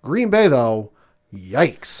 Green Bay, though,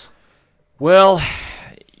 yikes. Well,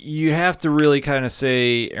 you have to really kind of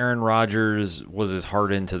say Aaron Rodgers was his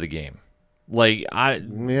heart into the game.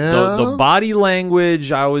 The body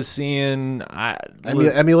language I was seeing,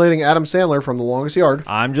 emulating Adam Sandler from The Longest Yard.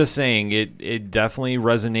 I'm just saying it definitely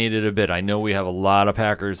resonated a bit. I know we have a lot of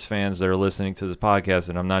Packers fans that are listening to this podcast,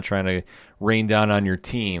 and I'm not trying to rain down on your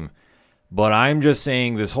team, but I'm just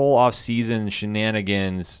saying this whole offseason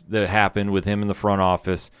shenanigans that happened with him in the front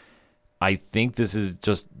office, I think this is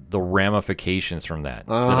just the ramifications from that.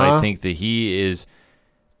 That I think that he is,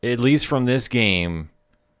 at least from this game,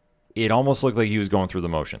 it almost looked like he was going through the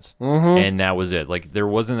motions. And that was it. There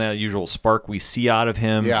wasn't that usual spark we see out of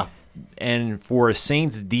him. Yeah. And for a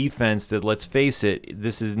Saints defense that, let's face it,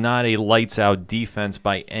 this is not a lights-out defense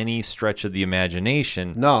by any stretch of the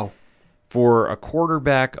imagination. No. For a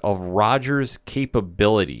quarterback of Rodgers'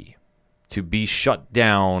 capability to be shut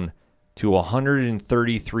down to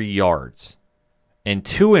 133 yards and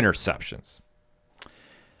 2 interceptions,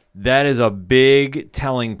 that is a big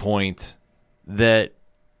telling point that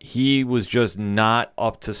he was just not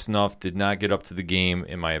up to snuff, did not get up to the game,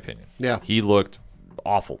 in my opinion. Yeah. He looked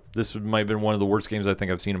awful. This might have been one of the worst games I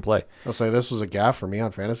think I've seen him play. I'll say this was a gaffe for me on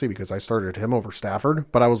fantasy because I started him over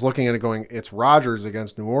Stafford, but I was looking at it going, it's Rodgers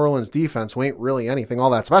against New Orleans defense, who ain't really anything all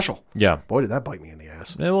that special. Yeah. Boy, did that bite me in the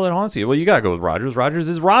ass. Yeah, well, it haunts you. Well, you got to go with Rodgers. Rodgers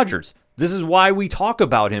is Rodgers. This is why we talk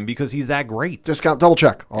about him, because he's that great. Discount double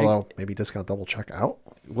check. Although maybe discount double check out.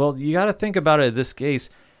 Well, you got to think about it in this case.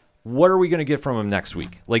 What are we going to get from him next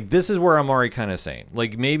week? Like, this is where I'm already kind of saying.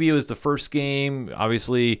 Like, maybe it was the first game,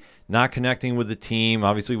 obviously not connecting with the team,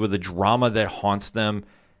 obviously with the drama that haunts them.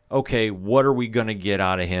 Okay, what are we going to get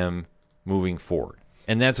out of him moving forward?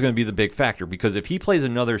 And that's going to be the big factor, because if he plays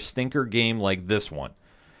another stinker game like this one,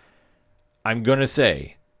 I'm going to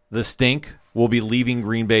say the stink will be leaving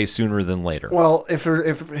Green Bay sooner than later. Well, if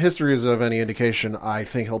history is of any indication, I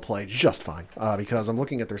think he'll play just fine because I'm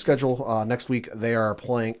looking at their schedule. Next week, they are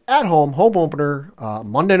playing at home opener,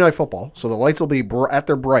 Monday Night Football. So the lights will be at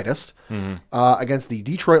their brightest against the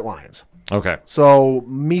Detroit Lions. Okay. So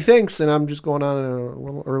methinks, and I'm just going on a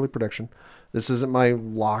little early prediction, this isn't my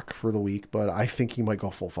lock for the week, but I think he might go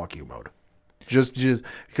full fuck you mode. Just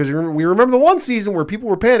because we remember the one season where people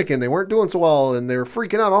were panicking, they weren't doing so well, and they were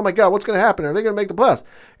freaking out. Oh my God, what's going to happen? Are they going to make the playoffs?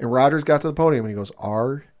 And Rodgers got to the podium and he goes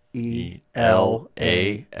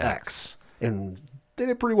RELAX, and they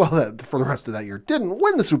did pretty well for the rest of that year. Didn't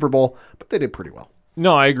win the Super Bowl, but they did pretty well.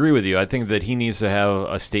 No, I agree with you. I think that he needs to have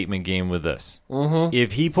a statement game with this. Mm-hmm.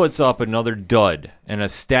 If he puts up another dud and a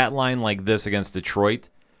stat line like this against Detroit,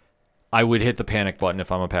 I would hit the panic button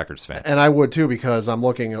if I'm a Packers fan. And I would too, because I'm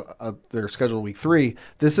looking at their schedule week 3.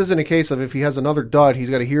 This isn't a case of if he has another dud, he's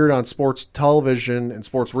got to hear it on sports television and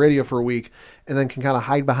sports radio for a week and then can kind of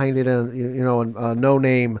hide behind it in, a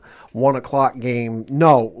no-name 1 o'clock game.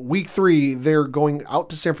 No, week 3, they're going out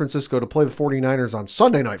to San Francisco to play the 49ers on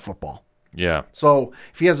Sunday Night Football. Yeah. So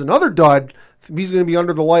if he has another dud, he's going to be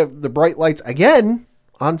under the bright lights again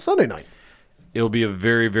on Sunday night. It'll be a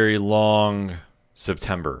very, very long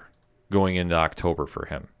September going into October for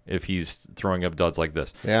him if he's throwing up duds like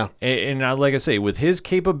this. Yeah. And like I say, with his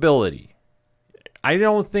capability, I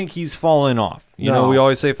don't think he's fallen off. You know, we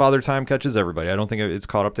always say Father Time catches everybody. I don't think it's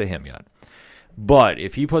caught up to him yet. But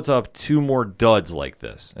if he puts up 2 more duds like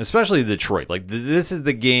this, especially Detroit, like this is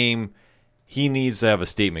the game he needs to have a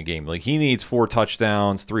statement game. Like he needs 4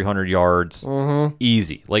 touchdowns, 300 yards,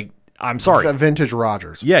 easy. Like, I'm sorry. Vintage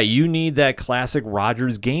Rodgers. Yeah, you need that classic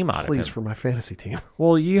Rodgers game out of him. Please, for my fantasy team.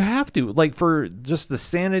 Well, you have to. Like, for just the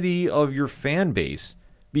sanity of your fan base.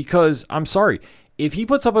 Because, I'm sorry, if he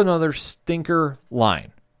puts up another stinker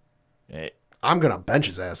line. I'm going to bench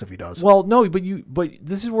his ass if he does. Well, no, but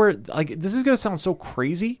this is where, like, this is going to sound so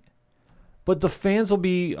crazy. But the fans will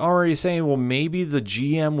be already saying, well, maybe the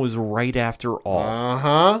GM was right after all.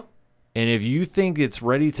 Uh-huh. And if you think it's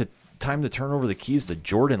time to turn over the keys to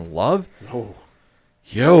Jordan Love. Oh.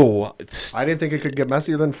 Yo. I didn't think it could get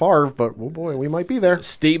messier than Favre, but oh boy, we might be there.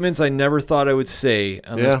 Statements I never thought I would say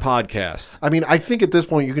on this podcast. I mean, I think at this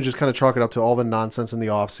point you can just kind of chalk it up to all the nonsense in the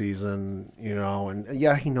offseason, and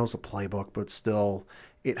yeah, he knows the playbook, but still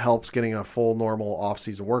it helps getting a full normal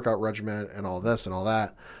offseason workout regimen and all this and all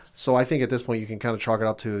that. So I think at this point you can kind of chalk it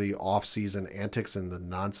up to the offseason antics and the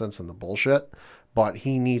nonsense and the bullshit. But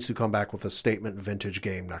he needs to come back with a statement vintage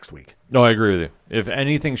game next week. No, I agree with you. If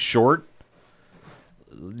anything's short,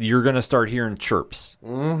 you're going to start hearing chirps.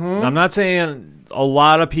 Mm-hmm. I'm not saying a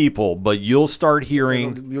lot of people, but you'll start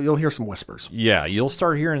hearing... You'll hear some whispers. Yeah, you'll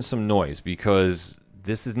start hearing some noise because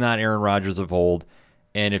this is not Aaron Rodgers of old.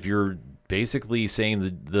 And if you're basically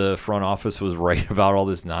saying the front office was right about all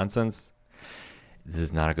this nonsense, this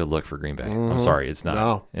is not a good look for Green Bay. I'm sorry, it's not.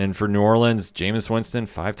 No. And for New Orleans, Jameis Winston,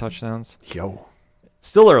 5 touchdowns. Yo.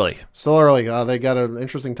 Still early. They got an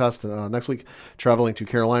interesting test next week, traveling to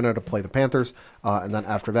Carolina to play the Panthers. And then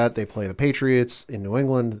after that, they play the Patriots in New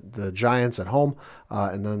England, the Giants at home,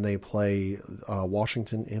 and then they play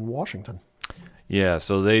Washington in Washington. Yeah,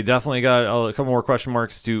 so they definitely got a couple more question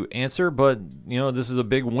marks to answer, but, this is a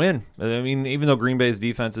big win. I mean, even though Green Bay's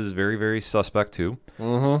defense is very, very suspect, too,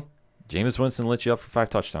 Jameis Winston lit you up for 5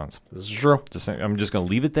 touchdowns. This is true. I'm just going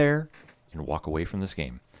to leave it there and walk away from this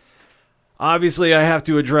game. Obviously, I have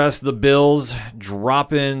to address the Bills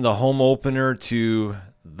dropping the home opener to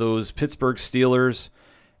those Pittsburgh Steelers,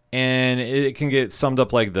 and it can get summed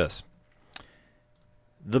up like this.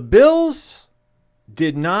 The Bills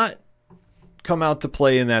did not come out to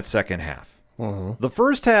play in that second half. The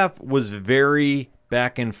first half was very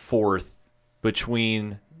back and forth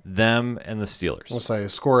between them and the Steelers. I'll say the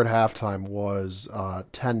score at halftime was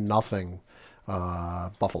 10-0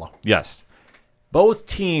 Buffalo. Yes. Both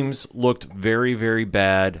teams looked very, very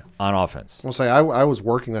bad on offense. I'll say I was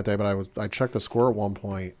working that day, but I checked the score at one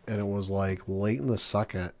point, and it was like late in the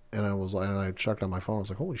second, and I checked on my phone. I was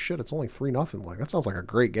like, holy shit, it's only 3-0. Like that sounds like a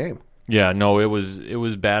great game. Yeah, no, it was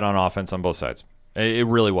bad on offense on both sides. It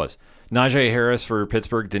really was. Najee Harris for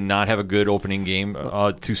Pittsburgh did not have a good opening game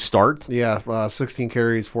to start. Yeah, 16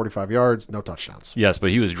 carries, 45 yards, no touchdowns. Yes, but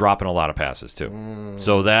he was dropping a lot of passes too.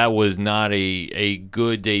 So that was not a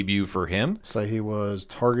good debut for him. So he was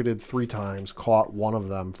targeted 3 times, caught one of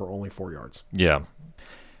them for only 4 yards. Yeah.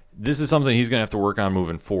 This is something he's going to have to work on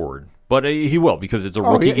moving forward. But he will, because it's a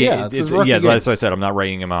rookie game. Yeah, it's his rookie game. That's what I said. I'm not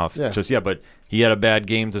writing him off Yeah. just yet, but he had a bad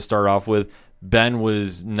game to start off with. Ben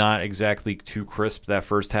was not exactly too crisp that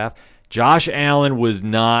first half. Josh Allen was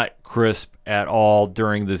not crisp at all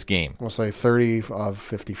during this game. I'll say 30 of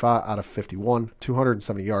 55 out of 51,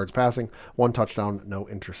 270 yards passing, 1 touchdown, no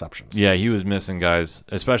interceptions. Yeah, he was missing guys,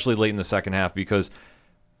 especially late in the second half, because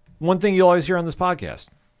one thing you'll always hear on this podcast,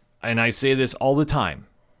 and I say this all the time,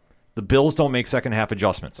 the Bills don't make second half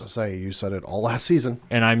adjustments. I'll say you said it all last season.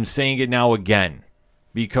 And I'm saying it now again,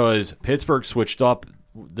 because Pittsburgh switched up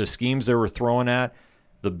the schemes they were throwing at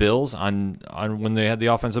the Bills on when they had the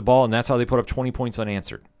offensive ball, and that's how they put up 20 points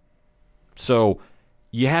unanswered. So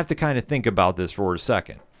you have to kind of think about this for a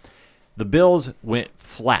second. The Bills went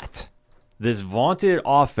flat. This vaunted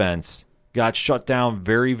offense got shut down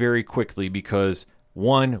very, very quickly because,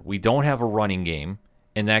 one, we don't have a running game,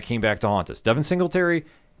 and that came back to haunt us. Devin Singletary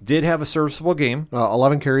did have a serviceable game.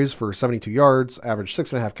 11 carries for 72 yards, averaged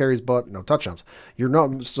 6.5 carries, but no touchdowns.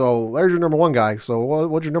 So there's your number 1 guy. So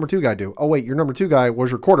what'd your number 2 guy do? Oh, wait, your number 2 guy was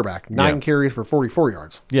your quarterback. 9 carries for 44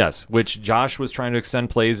 yards. Yes, which Josh was trying to extend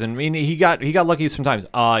plays, and I mean, he got lucky sometimes.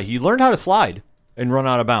 He learned how to slide and run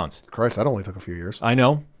out of bounds. Christ, that only took a few years. I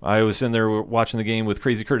know. I was sitting there watching the game with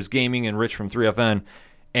Crazy Curtis Gaming and Rich from 3FN,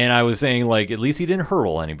 and I was saying, like, at least he didn't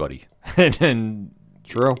hurdle anybody. and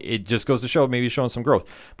True. It just goes to show maybe he's showing some growth.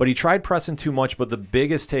 But he tried pressing too much, but the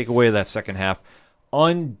biggest takeaway of that second half,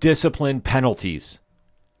 undisciplined penalties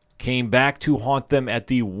came back to haunt them at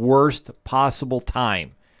the worst possible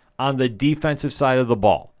time on the defensive side of the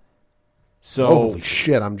ball. So Holy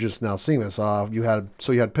shit, I'm just now seeing this. You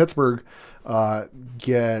had Pittsburgh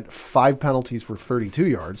get 5 penalties for 32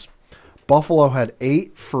 yards. Buffalo had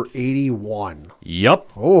 8 for 81.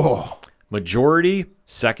 Yep. Oh, Majority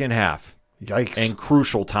second half. yikes. And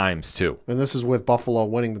crucial times, too. And this is with Buffalo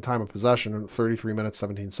winning the time of possession in 33 minutes,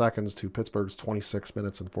 17 seconds to Pittsburgh's 26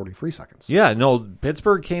 minutes and 43 seconds. Yeah, no,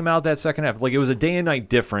 Pittsburgh came out that second half. Like, it was a day and night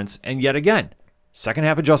difference. And yet again, second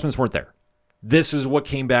half adjustments weren't there. This is what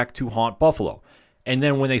came back to haunt Buffalo. And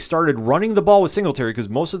then when they started running the ball with Singletary, because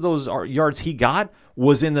most of those yards he got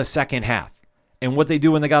was in the second half. And what they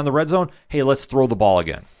do when they got in the red zone, hey, let's throw the ball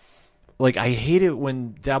again. Like, I hate it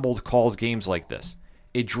when Dabble calls games like this.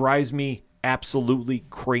 It drives me absolutely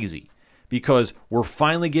crazy because we're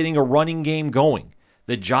finally getting a running game going,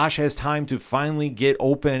 that Josh has time to finally get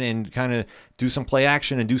open and kind of do some play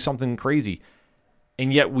action and do something crazy.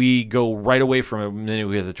 And yet we go right away from it the minute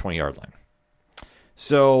we hit the 20-yard line.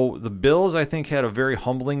 So the Bills, I think, had a very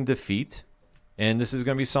humbling defeat. And this is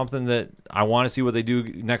going to be something that I want to see what they do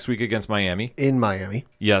next week against Miami. In Miami.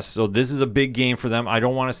 Yes, so this is a big game for them. I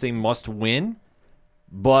don't want to say must win,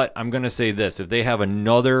 but I'm going to say this. If they have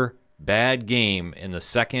another bad game in the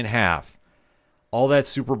second half, all that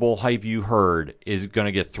Super Bowl hype you heard is going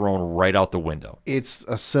to get thrown right out the window. It's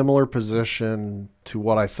a similar position to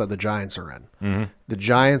what I said the Giants are in. Mm-hmm. The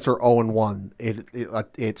Giants are 0-1.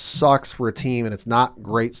 It sucks for a team, and it's not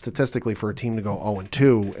great statistically for a team to go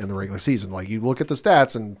 0-2 in the regular season. Like, you look at the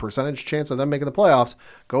stats, and percentage chance of them making the playoffs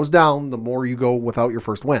goes down the more you go without your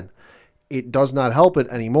first win. It does not help it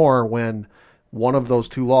anymore when one of those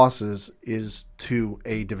 2 losses is to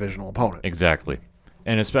a divisional opponent. Exactly.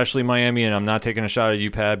 And especially Miami, and I'm not taking a shot at you,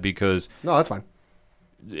 Pat, because No, that's fine.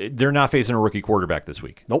 they're not facing a rookie quarterback this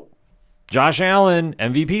week. Nope. Josh Allen,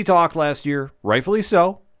 MVP talk last year, rightfully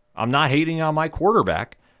so. I'm not hating on my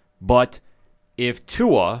quarterback, but if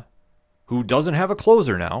Tua, who doesn't have a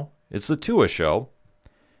closer now, it's the Tua show,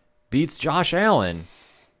 beats Josh Allen,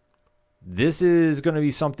 this is going to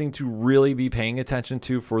be something to really be paying attention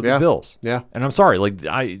to for the Bills. Yeah. And I'm sorry, like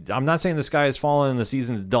I'm not saying the sky is falling and the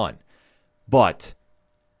season's done, but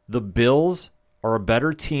the Bills are a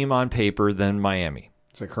better team on paper than Miami.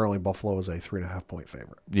 So currently Buffalo is a 3.5-point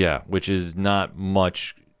favorite. Yeah, which is not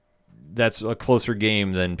much. That's a closer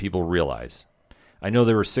game than people realize. I know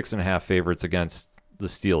there were 6.5 favorites against the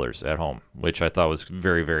Steelers at home, which I thought was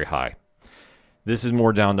very, very high. This is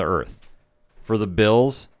more down to earth. For the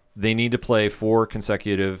Bills, they need to play 4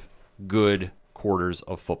 consecutive good quarters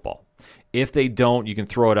of football. If they don't, you can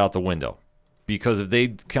throw it out the window. Because if they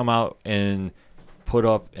come out and put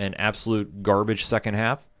up an absolute garbage second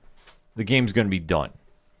half, the game's going to be done.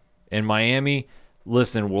 And Miami,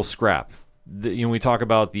 listen, we'll scrap. We talk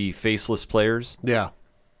about the faceless players. Yeah.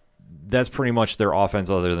 that's pretty much their offense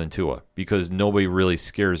other than Tua, because nobody really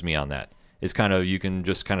scares me on that. It's kind of, you can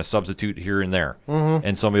just kind of substitute here and there,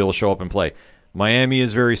 and somebody will show up and play. Miami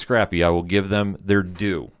is very scrappy. I will give them their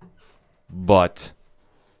due. But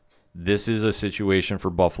this is a situation for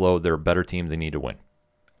Buffalo. They're a better team. They need to win.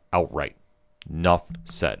 Outright. Enough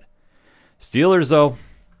said. Steelers, though,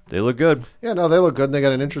 they look good. Yeah, no, they look good. They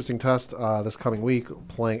got an interesting test this coming week,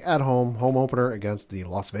 playing at home opener against the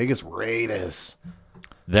Las Vegas Raiders.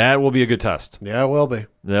 That will be a good test. Yeah, it will be.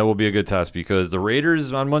 That will be a good test, because the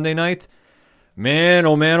Raiders on Monday night, man,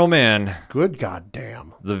 oh man, oh man. Good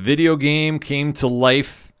goddamn. The video game came to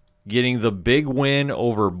life, getting the big win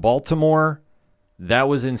over Baltimore. That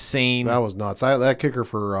was insane. That was nuts. That kicker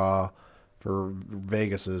for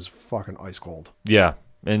Vegas is fucking ice cold. Yeah,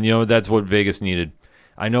 and that's what Vegas needed.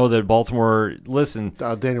 I know that Baltimore, listen.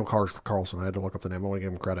 Daniel Carlson, I had to look up the name. I want to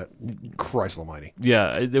give him credit. Christ almighty.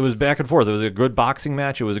 Yeah, it was back and forth. It was a good boxing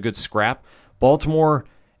match. It was a good scrap. Baltimore,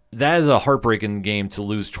 that is a heartbreaking game to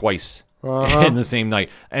lose twice in the same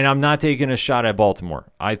night. And I'm not taking a shot at Baltimore.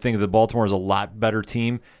 I think that Baltimore is a lot better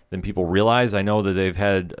team than people realize. I know that they've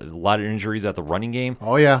had a lot of injuries at the running game.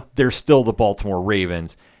 Oh, yeah. They're still the Baltimore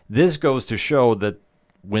Ravens. This goes to show that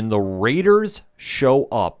when the Raiders show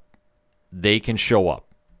up, they can show up,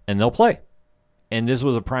 and they'll play. And this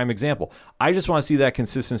was a prime example. I just want to see that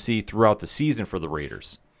consistency throughout the season for the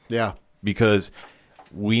Raiders. Yeah. Because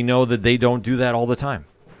we know that they don't do that all the time.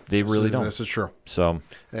 They really don't. This is true. So,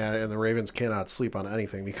 and the Ravens cannot sleep on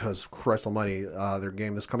anything, because Christ almighty, their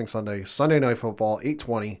game this coming Sunday Night Football,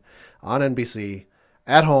 8:20 on NBC,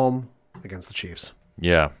 at home against the Chiefs.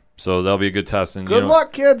 yeah. So that'll be a good test. And Good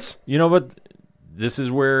luck, kids. But this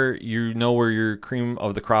is where where your cream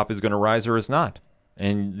of the crop is going to rise or it's not.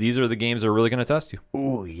 And these are the games that are really going to test you.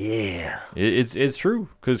 Oh, yeah. It's true,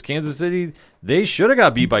 because Kansas City, they should have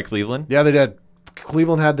got beat by Cleveland. Yeah, they did.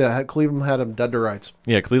 Cleveland had them dead to rights.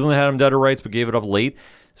 Yeah, Cleveland had them dead to rights, but gave it up late.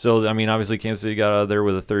 So, I mean, obviously Kansas City got out of there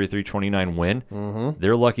with a 33-29 win. Mm-hmm.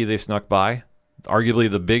 They're lucky they snuck by. Arguably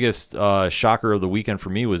the biggest shocker of the weekend for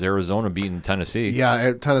me was Arizona beating Tennessee.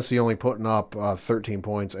 Yeah, Tennessee only putting up 13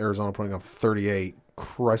 points. Arizona putting up 38.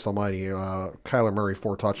 Christ almighty. Kyler Murray,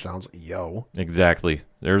 4 touchdowns. Yo. Exactly.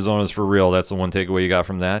 Arizona's for real. That's the one takeaway you got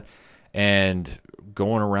from that. And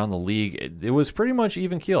going around the league, it was pretty much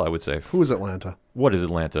even keel, I would say. Who is Atlanta? What is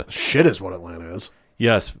Atlanta? Shit is what Atlanta is.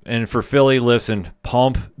 Yes, and for Philly, listen,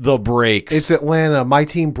 pump the brakes. It's Atlanta. My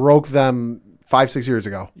team broke them 5-6 years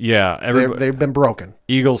ago. Yeah. They've been broken.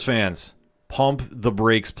 Eagles fans, pump the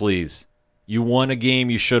brakes, please. You won a game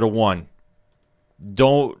you should have won.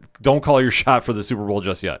 Don't call your shot for the Super Bowl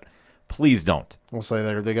just yet. Please don't. We'll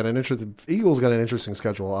say they got an interesting. Eagles got an interesting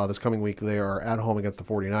schedule this coming week. They are at home against the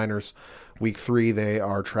 49ers. Week 3, they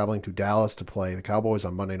are traveling to Dallas to play the Cowboys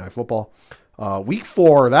on Monday Night Football. Week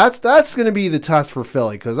 4, that's going to be the test for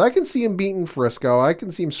Philly, because I can see him beating Frisco. I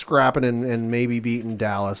can see him scrapping and maybe beating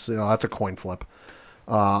Dallas. That's a coin flip.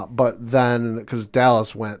 But then, because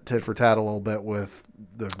Dallas went tit for tat a little bit with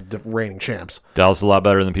the reigning champs. Dallas is a lot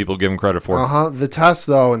better than people give him credit for. The test,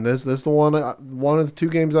 though, and this is the one of the 2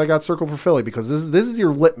 games I got circled for Philly, because this is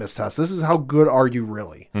your litmus test. This is how good are you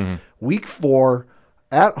really. Mm-hmm. Week 4,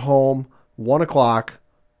 at home, 1 o'clock,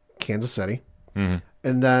 Kansas City. Mm-hmm.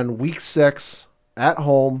 And then week 6, at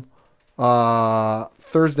home,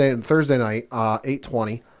 Thursday night,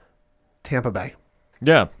 8:20, Tampa Bay.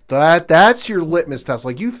 Yeah. That's your litmus test.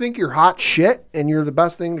 Like, you think you're hot shit and you're the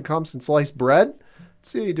best thing to come since sliced bread? Let's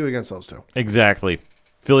see how you do against those 2. Exactly.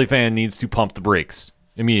 Philly fan needs to pump the brakes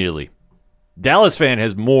immediately. Dallas fan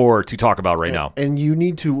has more to talk about right now. And you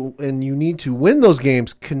need to win those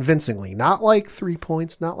games convincingly. Not like 3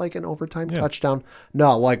 points, not like an overtime touchdown.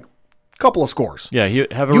 No, like a couple of scores. Yeah, you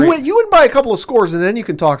win by a couple of scores, and then you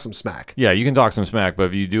can talk some smack. Yeah, you can talk some smack, but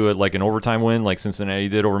if you do it like an overtime win, like Cincinnati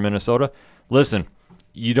did over Minnesota, listen,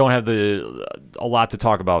 you don't have a lot to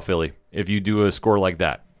talk about, Philly, if you do a score like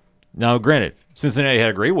that. Now, granted, Cincinnati had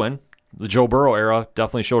a great win. The Joe Burrow era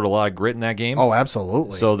definitely showed a lot of grit in that game. Oh,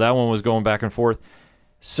 absolutely. So that one was going back and forth.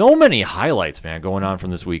 So many highlights, man, going on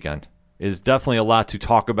from this weekend. Is definitely a lot to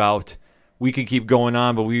talk about. We could keep going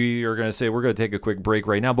on, but we are going to say we're going to take a quick break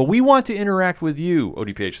right now. But we want to interact with you,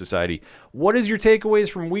 ODPH Society. What is your takeaways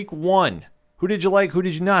from week 1? Who did you like? Who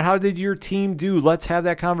did you not? How did your team do? Let's have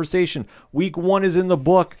that conversation. Week 1 is in the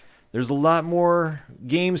book. There's a lot more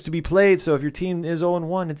games to be played, so if your team is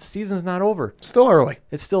 0-1, the season's not over. Still early.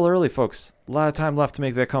 It's still early, folks. A lot of time left to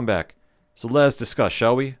make that comeback. So let us discuss,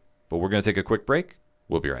 shall we? But we're going to take a quick break.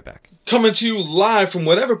 We'll be right back. Coming to you live from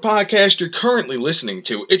whatever podcast you're currently listening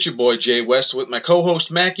to, it's your boy Jay West with my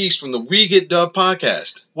co-host Mac East from the We Get Dub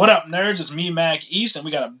podcast. What up, nerds? It's me, Mac East, and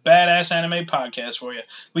we got a badass anime podcast for you.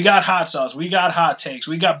 We got hot sauce, we got hot takes,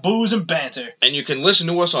 we got booze and banter. And you can listen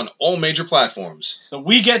to us on all major platforms. The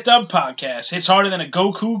We Get Dub podcast hits harder than a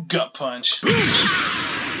Goku gut punch.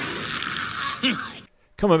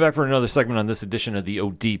 Coming back for another segment on this edition of the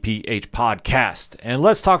ODPH podcast. And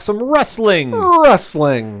let's talk some wrestling.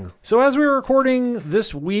 Wrestling. So as we're recording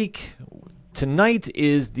this week, tonight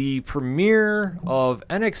is the premiere of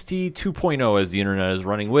NXT 2.0, as the internet is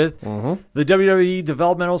running with. The WWE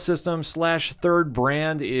developmental system / third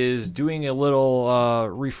brand is doing a little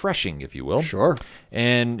refreshing, if you will. Sure.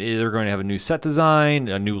 And they're going to have a new set design,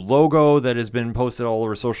 a new logo that has been posted all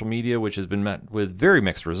over social media, which has been met with very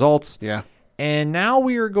mixed results. Yeah. And now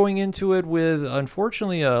we are going into it with,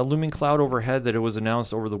 unfortunately, a looming cloud overhead that it was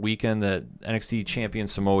announced over the weekend that NXT champion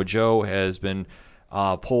Samoa Joe has been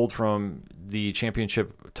pulled from the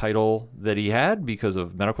championship title that he had because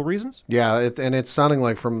of medical reasons. Yeah, and it's sounding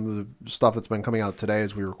like from the stuff that's been coming out today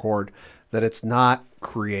as we record that it's not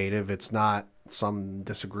creative. It's not some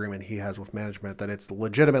disagreement he has with management, that it's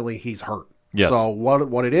legitimately he's hurt. Yes. So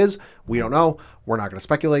what it is, we don't know. We're not going to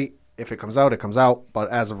speculate. If it comes out, it comes out. But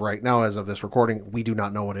as of right now, as of this recording, we do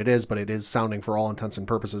not know what it is, but it is sounding for all intents and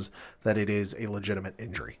purposes that it is a legitimate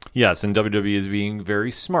injury. Yes, and WWE is being very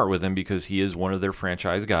smart with him because he is one of their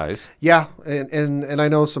franchise guys. Yeah, and I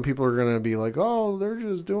know some people are going to be like, oh, they're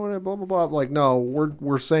just doing it, blah, blah, blah. Like, no,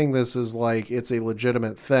 we're saying this is like it's a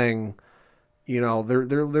legitimate thing. You know,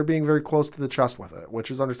 they're being very close to the chest with it,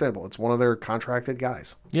 which is understandable. It's one of their contracted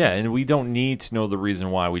guys. Yeah, and we don't need to know the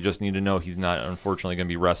reason why. We just need to know he's not, unfortunately, going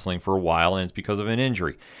to be wrestling for a while, and it's because of an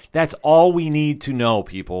injury. That's all we need to know,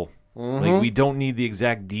 people. Like, we don't need the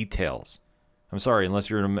exact details. I'm sorry, unless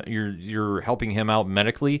you're helping him out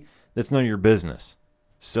medically, that's none of your business.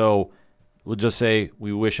 So we'll just say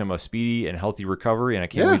we wish him a speedy and healthy recovery, and I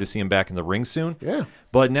can't wait to see him back in the ring soon. Yeah.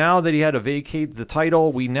 But now that he had to vacate the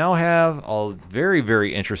title, we now have a very,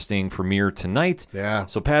 very interesting premiere tonight. Yeah.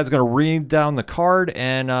 So Pat's going to read down the card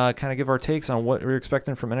and kind of give our takes on what we're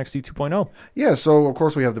expecting from NXT 2.0. Yeah, so of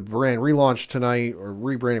course we have the brand relaunch tonight, or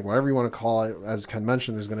rebranding, whatever you want to call it. As Ken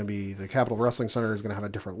mentioned, there's going to be the Capitol Wrestling Center is going to have a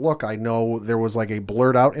different look. I know there was like a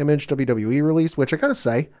blurred out image WWE released, which I kind of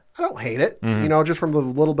say, I don't hate it. You know, just from the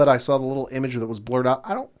little bit I saw, the little image that was blurred out,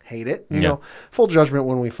 I don't hate it. You know, full judgment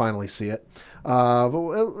when we finally see it. But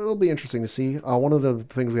it'll be interesting to see. One of the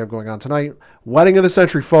things we have going on tonight, wedding of the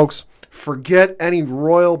century, folks. Forget any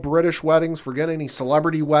royal British weddings. Forget any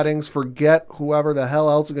celebrity weddings. Forget whoever the hell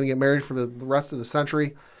else is going to get married for the rest of the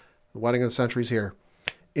century. The wedding of the century is here.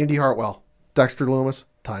 Indy Hartwell, Dexter Loomis,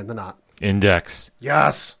 tying the knot. Index.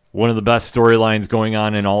 Yes. One of the best storylines going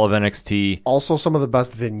on in all of NXT. Also, some of the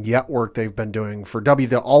best vignette work they've been doing for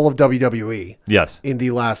all of WWE. Yes. In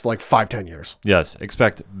the last 5-10 years. Yes.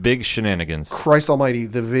 Expect big shenanigans. Christ Almighty!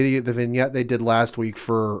 The vignette they did last week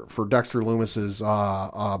for Dexter Loomis's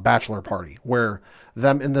bachelor party, where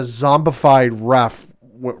them in the zombified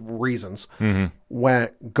reasons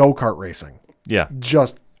went go-kart racing. Yeah.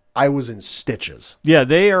 I was in stitches. Yeah,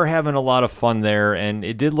 they are having a lot of fun there, and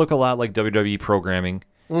it did look a lot like WWE programming.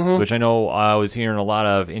 Which I know I was hearing a lot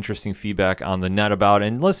of interesting feedback on the net about.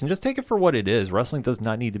 And listen, just take it for what it is. Wrestling does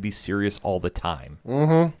not need to be serious all the time.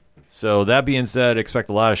 So that being said, expect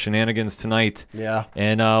a lot of shenanigans tonight. Yeah.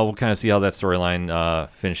 And we'll kind of see how that storyline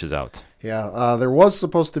finishes out. Yeah, there was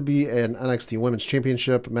supposed to be an NXT Women's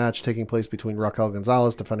Championship match taking place between Raquel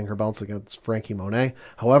Gonzalez defending her belts against Frankie Monet.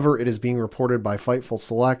 However, it is being reported by Fightful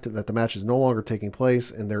Select that the match is no longer taking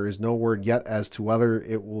place, and there is no word yet as to whether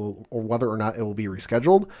or not it will be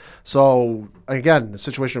rescheduled. So, again, the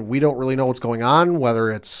situation, we don't really know what's going on,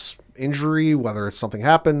 whether it's injury, whether it's something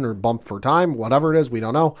happened or bumped for time, whatever it is, we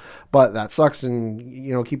don't know. But that sucks,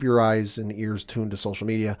 and keep your eyes and ears tuned to social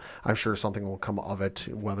media. I'm sure something will come of it,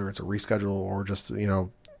 whether it's a reschedule or just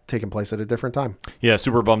taking place at a different time. Yeah,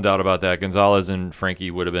 super bummed out about that. Gonzalez and Frankie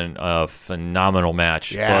would have been a phenomenal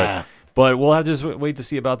match. Yeah. But we'll have to just wait to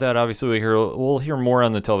see about that. Obviously, we'll hear more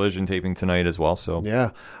on the television taping tonight as well. So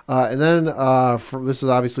yeah, and then this is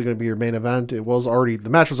obviously going to be your main event. The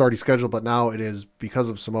match was already scheduled, but now it is because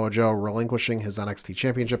of Samoa Joe relinquishing his NXT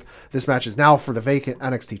Championship. This match is now for the vacant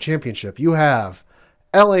NXT Championship. You have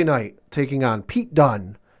LA Knight taking on Pete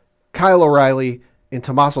Dunne, Kyle O'Reilly, and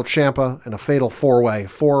Tommaso Ciampa in a fatal four-way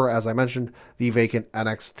for, as I mentioned, the vacant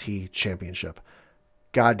NXT Championship.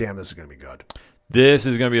 God damn, this is going to be good. This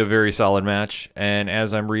is going to be a very solid match, and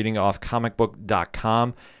as I'm reading off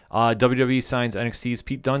comicbook.com, WWE signs NXT's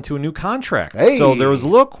Pete Dunne to a new contract. Hey! So there was a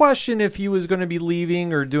little question if he was going to be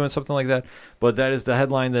leaving or doing something like that, but that is the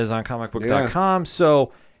headline that is on comicbook.com.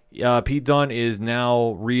 So Pete Dunne is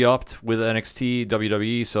now re-upped with NXT,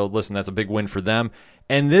 WWE. So listen, that's a big win for them.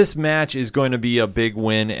 And this match is going to be a big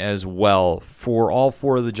win as well for all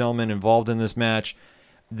four of the gentlemen involved in this match.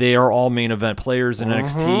 They are all main event players in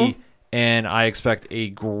NXT, and I expect a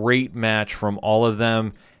great match from all of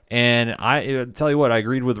them. And I tell you what, I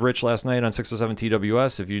agreed with Rich last night on 607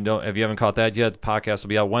 TWS. If you haven't caught that yet, the podcast will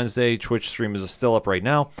be out Wednesday. Twitch stream is still up right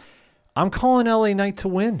now. I'm calling LA Knight to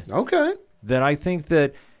win. Okay. That I think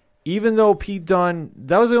that even though Pete Dunne,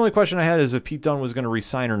 that was the only question I had, is if Pete Dunne was going to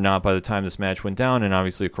resign or not by the time this match went down, and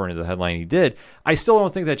obviously according to the headline he did. I still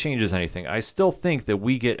don't think that changes anything. I still think that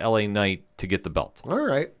we get LA Knight to get the belt. All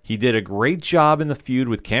right. He did a great job in the feud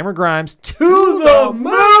with Cameron Grimes to the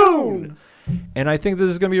moon! And I think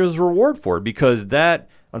this is going to be his reward for it, because that,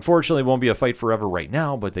 unfortunately, won't be a fight forever right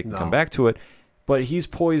now, but they can come back to it. But he's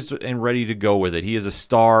poised and ready to go with it. He is a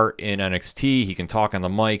star in NXT. He can talk on the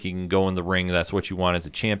mic. He can go in the ring. That's what you want as a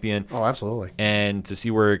champion. Oh, absolutely. And to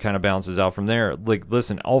see where it kind of balances out from there. Like,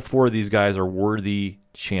 listen, all four of these guys are worthy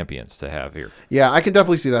champions to have here. Yeah, I can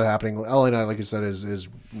definitely see that happening. LA Knight, like you said, is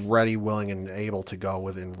ready, willing, and able to go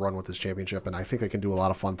with and run with this championship, and I think they can do a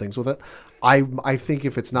lot of fun things with it. I think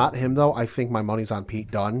if it's not him, though, I think my money's on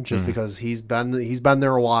Pete Dunne, just because he's been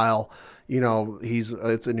there a while. You know,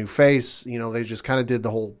 it's a new face. You know, they just kind of did the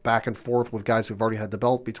whole back and forth with guys who've already had the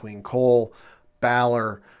belt between Cole,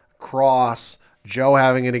 Balor, Cross, Joe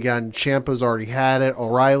having it again. Ciampa's already had it.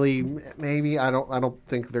 O'Reilly, maybe. I don't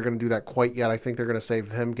think they're going to do that quite yet. I think they're going to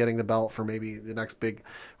save him getting the belt for maybe the next big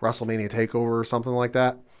WrestleMania takeover or something like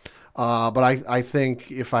that. But I think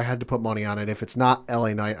if I had to put money on it, if it's not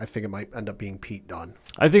LA Knight, I think it might end up being Pete Dunne.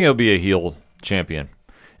 I think it'll be a heel champion.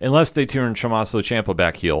 Unless they turn Tommaso Ciampa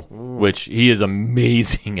back heel, which he is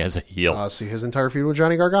amazing as a heel. See his entire feud with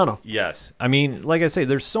Johnny Gargano. Yes. I mean, like I say,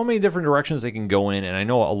 there's so many different directions they can go in, and I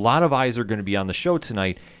know a lot of eyes are going to be on the show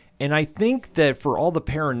tonight. And I think that for all the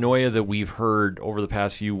paranoia that we've heard over the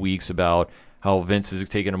past few weeks about how Vince is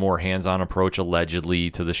taking a more hands-on approach, allegedly,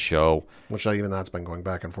 to the show. Which even that's been going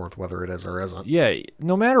back and forth, whether it is or isn't. Yeah,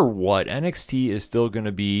 no matter what, NXT is still going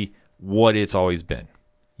to be what it's always been.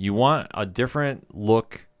 You want a different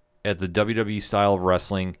look at the WWE style of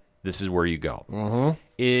wrestling, this is where you go.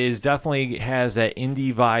 It definitely has that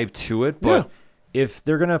indie vibe to it, but if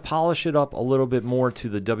they're going to polish it up a little bit more to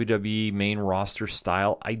the WWE main roster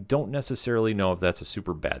style, I don't necessarily know if that's a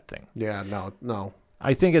super bad thing. Yeah, no.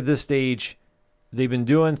 I think at this stage, they've been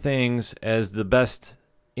doing things as the best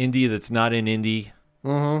indie that's not in indie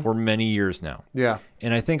for many years now. Yeah.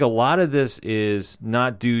 And I think a lot of this is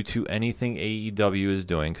not due to anything AEW is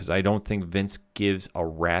doing, because I don't think Vince gives a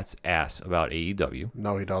rat's ass about AEW.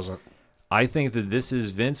 No, he doesn't. I think that this is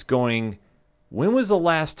Vince going, when was the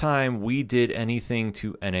last time we did anything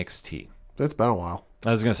to NXT? It's been a while. I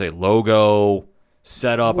was going to say logo,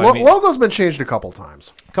 setup. Logo's been changed a couple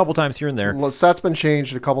times. A couple times here and there. Set's been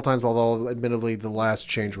changed a couple times, although admittedly the last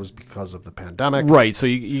change was because of the pandemic. Right, so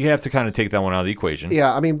you have to kind of take that one out of the equation.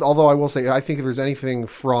 Yeah, I mean, although I will say, I think if there's anything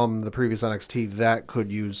from the previous NXT that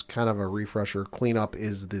could use kind of a refresher cleanup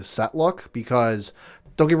is the set look, because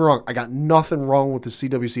don't get me wrong, I got nothing wrong with the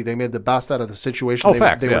CWC. They made the best out of the situation they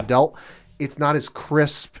were dealt. It's not as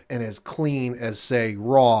crisp and as clean as, say,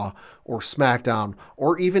 Raw or SmackDown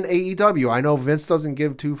or even AEW. I know Vince doesn't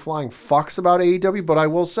give two flying fucks about AEW, but I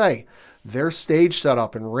will say their stage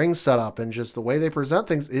setup and ring setup and just the way they present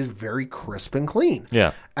things is very crisp and clean.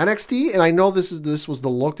 Yeah. NXT, and I know this was the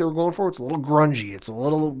look they were going for. It's a little grungy. It's a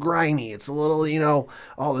little grimy. It's a little,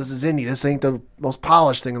 oh, this is indie. This ain't the most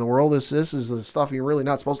polished thing in the world. This is the stuff you're really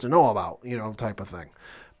not supposed to know about, type of thing.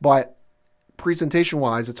 But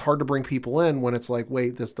presentation-wise, it's hard to bring people in when it's like,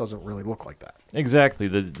 wait, this doesn't really look like that. Exactly.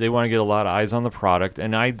 They want to get a lot of eyes on the product,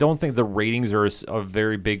 and I don't think the ratings are a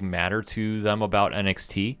very big matter to them about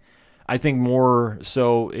NXT. I think more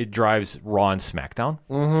so it drives Raw and SmackDown.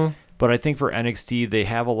 Mm-hmm. But I think for NXT, they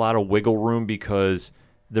have a lot of wiggle room because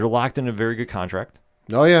they're locked in a very good contract.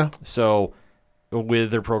 Oh, yeah. So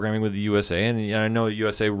with their programming with the USA, and I know the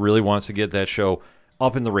USA really wants to get that show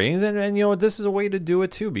up in the ratings, and this is a way to do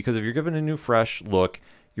it too, because if you're giving a new fresh look,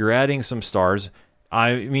 you're adding some stars.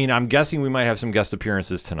 I mean, I'm guessing we might have some guest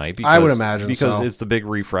appearances tonight. Because, I would imagine because so. It's the big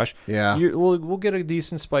refresh. Yeah, we'll get a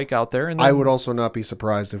decent spike out there. And then, I would also not be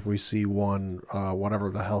surprised if we see one, whatever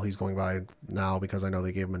the hell he's going by now, because I know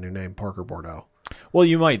they gave him a new name, Parker Bordeaux. Well,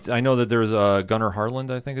 you might. I know that there's Gunnar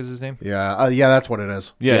Harland, I think is his name. Yeah, that's what it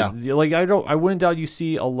is. Yeah, like I wouldn't doubt you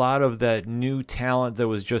see a lot of that new talent that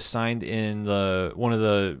was just signed in one of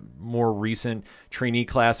the more recent trainee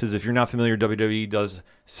classes. If you're not familiar, WWE does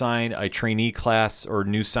sign a trainee class or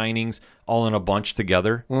new signings all in a bunch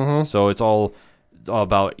together. Mm-hmm. So it's all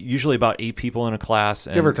usually about 8 people in a class,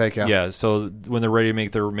 and, give or take. Yeah. So when they're ready to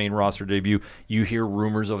make their main roster debut, you hear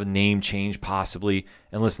rumors of a name change possibly,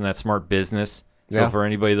 and listen, that's smart business. So for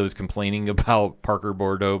anybody that was complaining about Parker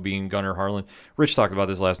Bordeaux being Gunnar Harland, Rich talked about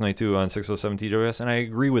this last night too on 607 TWS, and I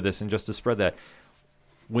agree with this. And just to spread that,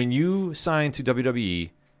 when you sign to WWE,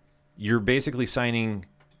 you're basically signing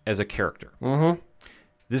as a character. Mm-hmm.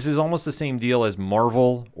 This is almost the same deal as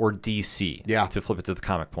Marvel or DC. Yeah. To flip it to the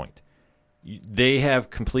comic point, they have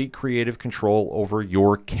complete creative control over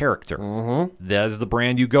your character. Mm-hmm. That is the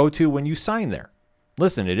brand you go to when you sign there.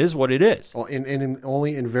 Listen, it is what it is. Well,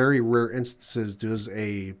 only in very rare instances does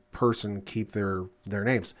a person keep their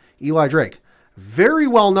names. Eli Drake, very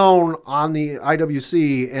well known on the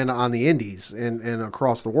IWC and on the Indies and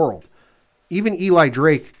across the world. Even Eli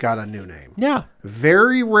Drake got a new name. Yeah.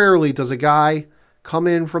 Very rarely does a guy come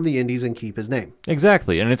in from the Indies and keep his name.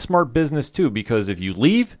 Exactly. And it's smart business, too, because if you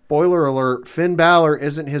leave... Spoiler alert, Finn Balor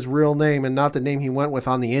isn't his real name and not the name he went with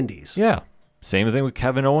on the Indies. Yeah. Same thing with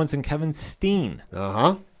Kevin Owens and Kevin Steen.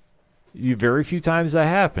 Uh-huh. Very few times that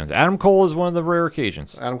happens. Adam Cole is one of the rare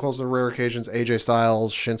occasions. Adam Cole's the rare occasions. AJ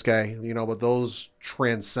Styles, Shinsuke, but those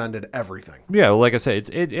transcended everything. Yeah, well, like I said,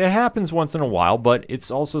 it happens once in a while, but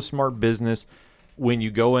it's also smart business when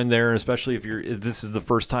you go in there, especially if this is the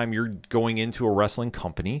first time you're going into a wrestling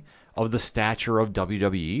company of the stature of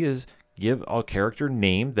WWE, is give a character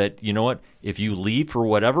name that, you know what, if you leave for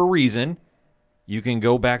whatever reason, you can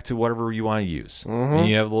go back to whatever you want to use. Mm-hmm. And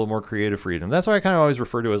you have a little more creative freedom. That's why I kind of always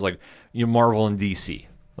refer to it as like Marvel and DC,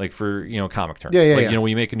 like for comic terms. When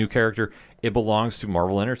you make a new character, it belongs to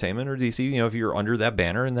Marvel Entertainment or DC. If you're under that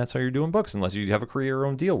banner, and that's how you're doing books, unless you have a create your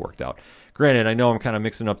own deal worked out. Granted, I know I'm kind of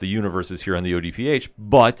mixing up the universes here on the ODPH,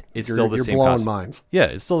 but it's still the same concept. Minds. Yeah,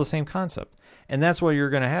 it's still the same concept, and that's what you're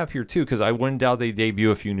going to have here too. Because I wouldn't doubt they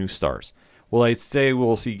debut a few new stars. Will I say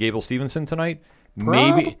we'll see Gable Stevenson tonight?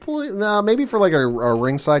 Maybe for like a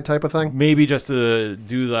ringside type of thing. Maybe just to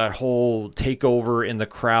do that whole takeover in the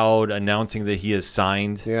crowd, announcing that he has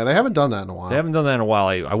signed. Yeah, they haven't done that in a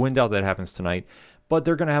while. I wouldn't doubt that happens tonight. But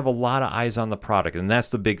they're going to have a lot of eyes on the product, and that's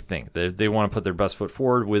the big thing. They want to put their best foot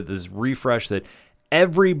forward with this refresh that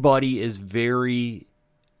everybody is very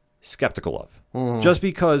skeptical of. Mm. Just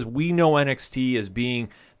because we know NXT as being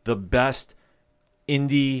the best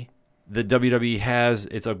indie the WWE has,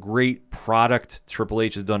 it's a great product. Triple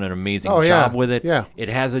H has done an amazing job with it. Yeah. It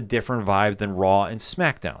has a different vibe than Raw and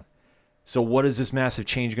SmackDown. So what is this massive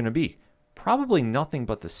change going to be? Probably nothing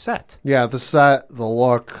but the set. Yeah, the set, the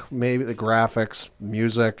look, maybe the graphics,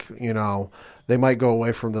 music, they might go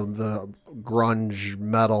away from the grunge,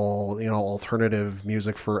 metal, alternative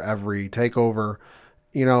music for every takeover.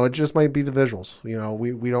 It just might be the visuals.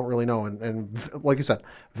 We don't really know. And like you said,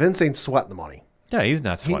 Vince ain't sweating the money. Yeah, he's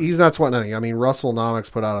not sweating. He's not sweating any. I mean,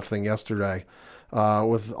 Russellnomics put out a thing yesterday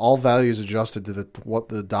with all values adjusted to what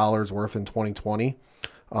the dollar's worth in 2020.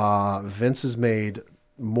 Vince has made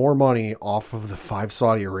more money off of the 5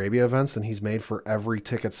 Saudi Arabia events than he's made for every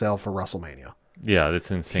ticket sale for WrestleMania. Yeah,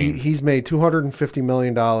 that's insane. He's made $250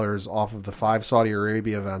 million off of the 5 Saudi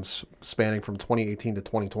Arabia events spanning from 2018 to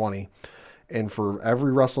 2020. And for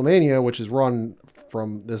every WrestleMania, which is run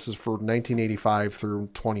this is for 1985 through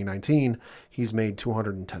 2019, he's made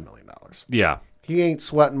 $210 million. Yeah. He ain't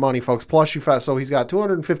sweating money, folks. Plus, so he's got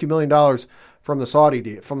 $250 million from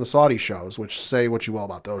the Saudi shows, which say what you will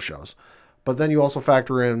about those shows. But then you also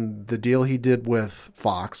factor in the deal he did with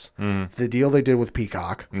Fox, the deal they did with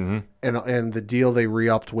Peacock, and the deal they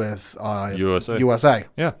re-upped with USA.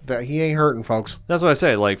 Yeah. That he ain't hurting, folks. That's what I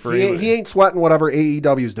say. Like he ain't sweating whatever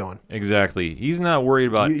AEW's doing. Exactly. He's not worried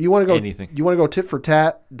about anything. You want to go tit for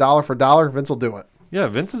tat, dollar for dollar? Vince will do it. Yeah,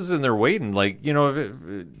 Vince is in there waiting. Like, if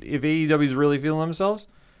AEW's really feeling themselves,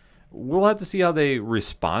 we'll have to see how they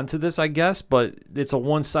respond to this, I guess. But it's a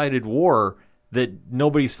one-sided war that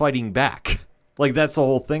nobody's fighting back. Like, that's the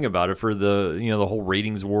whole thing about it for the the whole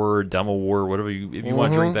ratings war, demo war, whatever. If you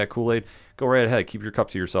want to drink that Kool-Aid, go right ahead. Keep your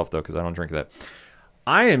cup to yourself, though, because I don't drink that.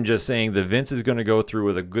 I am just saying that Vince is going to go through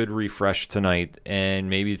with a good refresh tonight and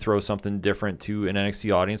maybe throw something different to an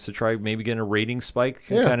NXT audience to try maybe get a rating spike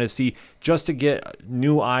and kind of see, just to get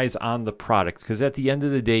new eyes on the product. Because at the end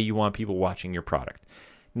of the day, you want people watching your product.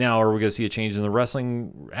 Now, are we going to see a change in the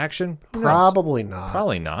wrestling action? Probably not.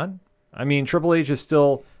 Probably not. I mean, Triple H is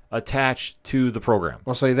still attached to the program.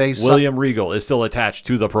 I'll say William Regal is still attached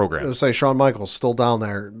to the program. I'll say Shawn Michaels still down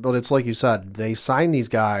there, but it's like you said, they sign these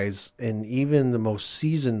guys, and even the most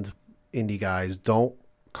seasoned indie guys don't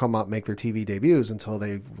come up make their TV debuts until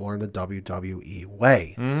they've learned the WWE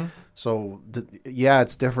way. So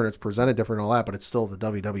it's different, it's presented different and all that, but it's still the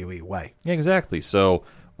WWE way. Yeah, exactly. So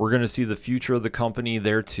we're going to see the future of the company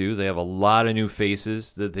there too. They have a lot of new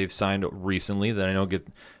faces that they've signed recently that I know get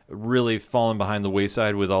really fallen behind the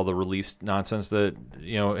wayside with all the release nonsense that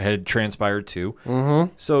had transpired too.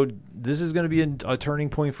 So this is going to be a turning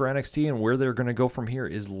point for NXT, and where they're going to go from here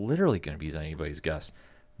is literally going to be anybody's guess.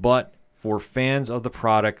 But for fans of the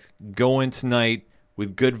product, go in tonight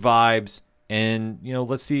with good vibes, and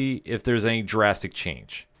let's see if there's any drastic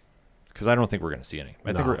change, because I don't think we're going to see any.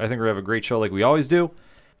 I think we're going to have a great show like we always do,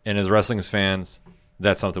 and as wrestling fans,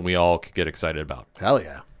 that's something we all could get excited about. Hell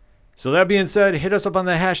yeah. So that being said, hit us up on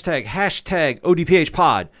the hashtag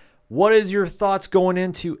ODPHpod. What is your thoughts going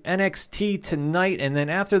into NXT tonight? And then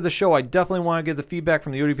after the show, I definitely want to get the feedback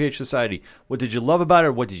from the ODPH Society. What did you love about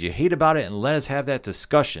it? What did you hate about it? And let us have that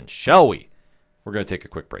discussion, shall we? We're going to take a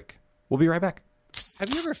quick break. We'll be right back.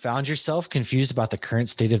 Have you ever found yourself confused about the current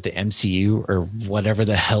state of the MCU or whatever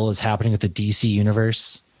the hell is happening with the DC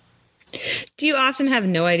universe? Do you often have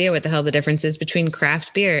no idea what the hell the difference is between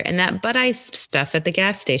craft beer and that Bud Ice stuff at the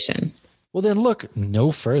gas station? Well, then look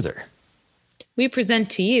no further. We present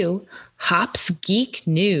to you Hops Geek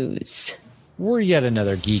News. We're yet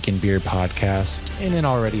another geek and beer podcast in an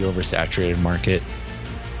already oversaturated market.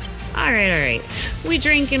 All right. We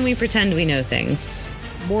drink and we pretend we know things.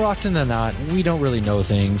 More often than not, we don't really know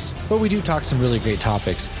things, but we do talk some really great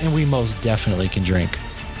topics, and we most definitely can drink.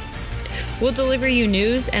 We'll deliver you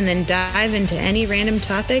news and then dive into any random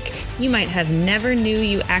topic you might have never knew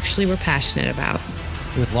you actually were passionate about.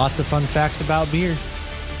 With lots of fun facts about beer.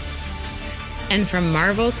 And from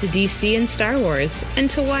Marvel to DC and Star Wars, and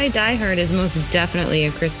to why Die Hard is most definitely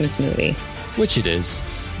a Christmas movie. Which it is.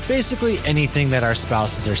 Basically anything that our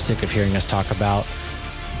spouses are sick of hearing us talk about.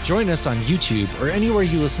 Join us on YouTube or anywhere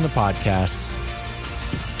you listen to podcasts.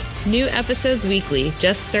 New episodes weekly.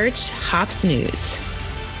 Just search Hops News.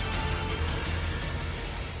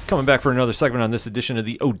 Coming back for another segment on this edition of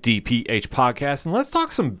the ODPH podcast, and let's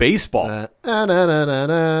talk some baseball.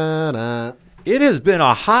 It has been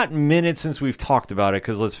a hot minute since we've talked about it,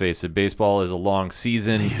 because let's face it, baseball is a long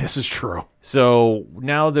season. This is true. So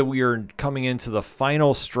now that we are coming into the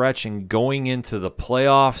final stretch and going into the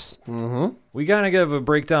playoffs, we kind of give a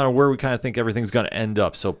breakdown of where we kind of think everything's going to end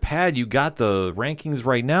up. So, Pad, you got the rankings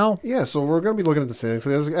right now? Yeah, so we're going to be looking at the standings.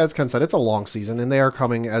 As Ken said, it's a long season, and they are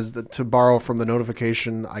coming, to borrow from the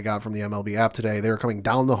notification I got from the MLB app today, they are coming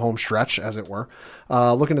down the home stretch, as it were.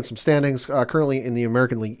 Looking at some standings, currently in the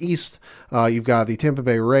American League East, you've got the Tampa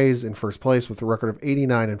Bay Rays in first place with a record of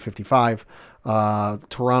 89-55.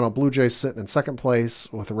 Toronto Blue Jays sitting in second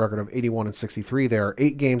place with a record of 81-63. They are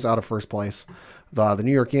 8 games out of first place. The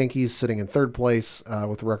New York Yankees sitting in third place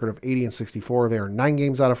with a record of 80-64. They are 9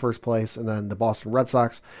 games out of first place. And then the Boston Red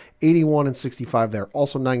Sox, 81-65. They're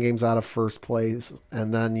also 9 games out of first place.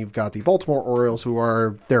 And then you've got the Baltimore Orioles,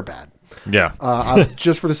 they're bad. Yeah.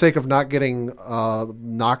 Just for the sake of not getting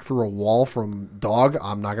knocked through a wall from Dog,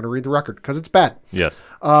 I'm not going to read the record because it's bad. Yes.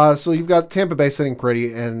 So you've got Tampa Bay sitting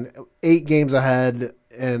pretty and 8 games ahead,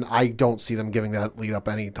 and I don't see them giving that lead up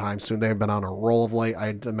anytime soon. They've been on a roll of late.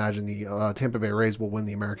 I'd imagine the Tampa Bay Rays will win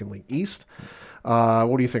the American League East. What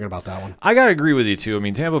are you thinking about that one? I got to agree with you, too. I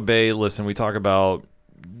mean, Tampa Bay, listen, we talk about,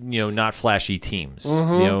 not flashy teams.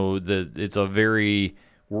 It's a very,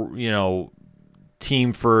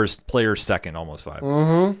 team first, player second, almost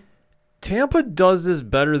vibe. Tampa does this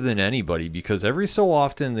better than anybody because every so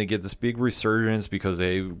often they get this big resurgence because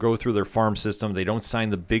they go through their farm system. They don't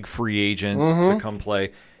sign the big free agents to come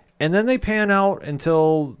play. And then they pan out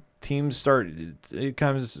until teams start. It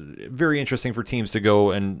becomes very interesting for teams to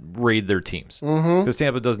go and raid their teams because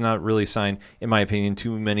Tampa does not really sign, in my opinion,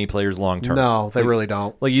 too many players long term. No, they really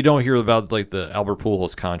don't. Like, you don't hear about the Albert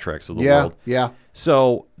Pujols contracts of the world. Yeah.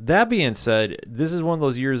 So that being said, this is one of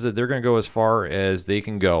those years that they're going to go as far as they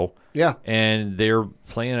can go. Yeah. And they're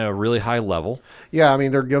playing at a really high level. Yeah, I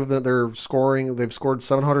mean, they're scoring. They've scored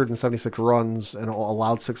 776 runs and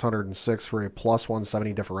allowed 606 for a plus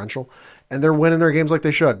 170 differential. And they're winning their games like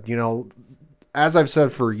they should. As I've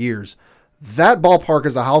said for years, that ballpark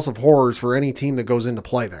is a house of horrors for any team that goes into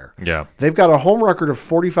play there. Yeah. They've got a home record of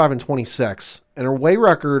 45-26 and a away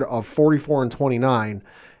record of 44-29.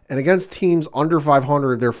 And against teams under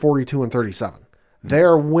 500, they're 42-37. They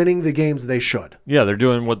are winning the games they should. Yeah, they're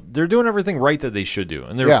doing everything right that they should do,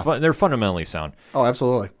 and they're fundamentally sound. Oh,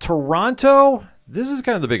 absolutely. Toronto, this is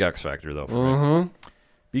kind of the big X factor though for me.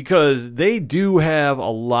 because they do have a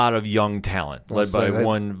lot of young talent, led Let's by say that-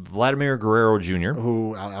 one Vladimir Guerrero Jr.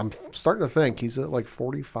 Who I'm starting to think he's at like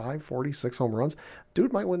 45, 46 home runs.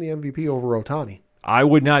 Dude might win the MVP over Ohtani. I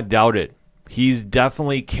would not doubt it. He's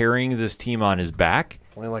definitely carrying this team on his back.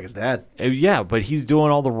 Playing like his dad. Yeah, but he's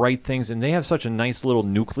doing all the right things, and they have such a nice little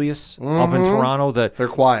nucleus up in Toronto that, They're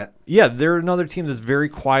quiet. yeah, they're another team that's very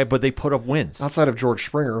quiet, but they put up wins. Outside of George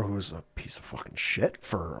Springer, who's a piece of fucking shit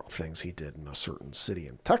for things he did in a certain city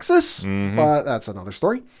in Texas. But that's another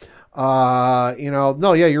story.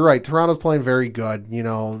 You're right. Toronto's playing very good.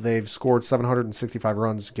 They've scored 765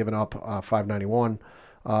 runs, given up 591.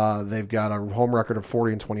 They've got a home record of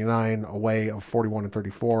 40-29, away of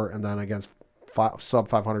 41-34, and then against sub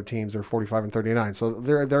 500 teams, they're 45-39. So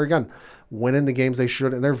they're again winning the games they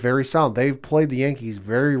should, and they're very sound. They've played the Yankees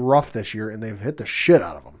very rough this year, and they've hit the shit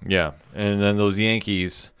out of them. Yeah, and then those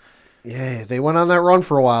Yankees. Yeah, they went on that run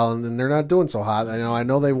for a while, and then they're not doing so hot. I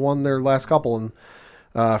know they won their last couple,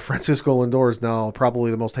 and Francisco Lindor is now probably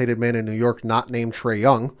the most hated man in New York, not named Trae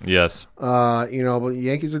Young. Yes. But the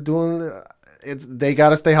Yankees are doing. They got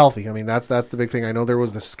to stay healthy. I mean, that's the big thing. I know there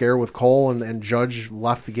was the scare with Cole, and Judge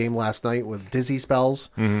left the game last night with dizzy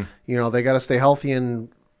spells. Mm-hmm. They got to stay healthy, and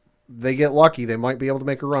they get lucky. They might be able to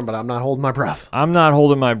make a run, but I'm not holding my breath. I'm not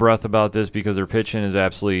holding my breath about this because their pitching is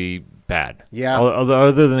absolutely bad. Yeah.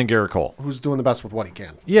 Other than Garrett Cole. Who's doing the best with what he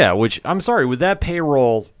can? Yeah, which, I'm sorry, with that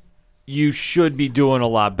payroll, you should be doing a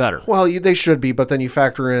lot better. Well, they should be, but then you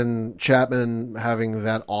factor in Chapman having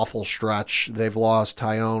that awful stretch. They've lost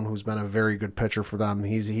Tyone, who's been a very good pitcher for them.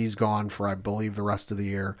 He's gone for, I believe, the rest of the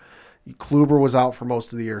year. Kluber was out for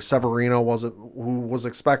most of the year. Severino who was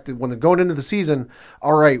expected when they're going into the season.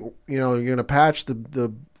 All right, you're going to patch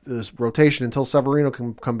this rotation until Severino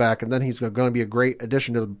can come back, and then he's going to be a great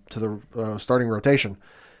addition to the starting rotation.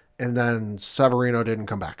 And then Severino didn't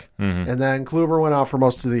come back, and then Kluber went out for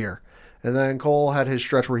most of the year. And then Cole had his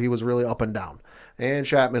stretch where he was really up and down. And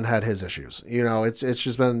Chapman had his issues. It's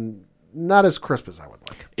just been not as crisp as I would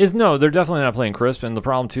like. They're definitely not playing crisp. And the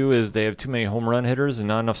problem, too, is they have too many home run hitters and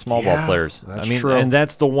not enough small ball players. That's true. And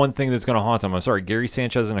that's the one thing that's going to haunt them. I'm sorry, Gary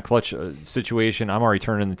Sanchez in a clutch situation, I'm already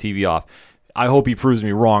turning the TV off. I hope he proves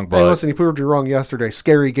me wrong. But hey, listen, he proved you wrong yesterday.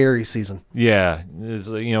 Scary Gary season. Yeah.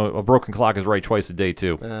 A broken clock is right twice a day,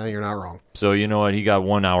 too. You're not wrong. So you know what? He got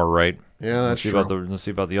 1 hour right. Yeah, that's true. Let's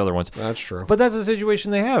see about the other ones. That's true. But that's the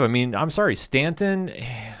situation they have. I mean, I'm sorry, Stanton,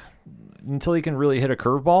 until he can really hit a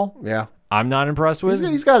curveball, Yeah. I'm not impressed with.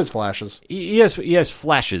 He's got his flashes. He has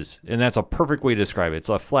flashes, and that's a perfect way to describe it. It's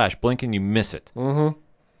a flash, blink and you miss it. Mm-hmm.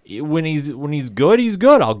 When he's good, he's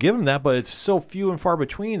good. I'll give him that, but it's so few and far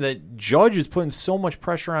between that Judge is putting so much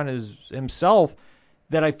pressure on himself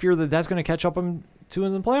that I fear that that's going to catch up him to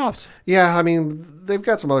in the playoffs. Yeah, I mean, they've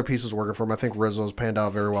got some other pieces working for him. I think Rizzo's panned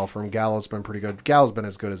out very well for him. Gallo's been pretty good. Gallo's been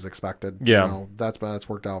as good as expected. Yeah. That's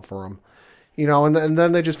worked out for him. And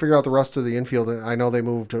then they just figure out the rest of the infield. I know they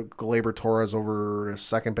moved Gleyber Torres over to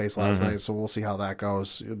second base last night, so we'll see how that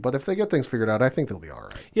goes. But if they get things figured out, I think they'll be all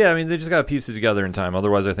right. Yeah, I mean, they just got to piece it together in time.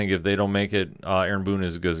 Otherwise, I think if they don't make it, Aaron Boone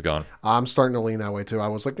is as good as gone. I'm starting to lean that way, too. I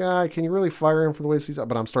was like, can you really fire him for the way he's...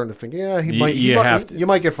 But I'm starting to think, you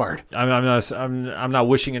might get fired. I'm not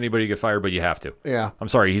wishing anybody to get fired, but you have to. Yeah. I'm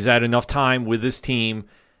sorry. He's had enough time with this team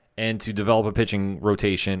and to develop a pitching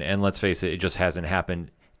rotation, and let's face it just hasn't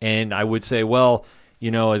happened. And I would say,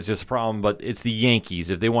 it's just a problem, but it's the Yankees.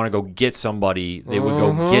 If they want to go get somebody, they would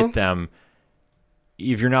go get them.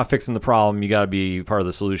 If you're not fixing the problem, you got to be part of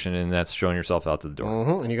the solution, and that's showing yourself out to the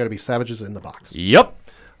door. And you got to be savages in the box. Yep.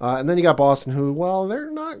 And then you got Boston, who, they're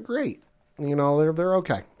not great. They're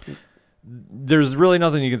okay. There's really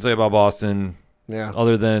nothing you can say about Boston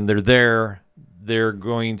other than they're there. They're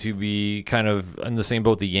going to be kind of in the same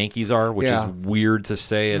boat the Yankees are, which is weird to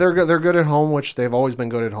say. They're good at home, which they've always been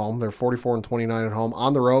good at home. They're 44-29 at home.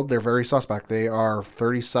 On the road, they're very suspect. They are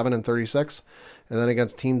 37-36. And then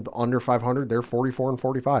against teams under 500, they're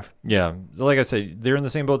 44-45. Yeah. Like I said, they're in the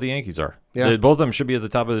same boat the Yankees are. Yeah. Both of them should be at the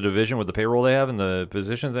top of the division with the payroll they have and the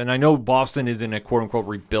positions. And I know Boston is in a quote-unquote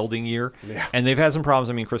rebuilding year. Yeah. And they've had some problems.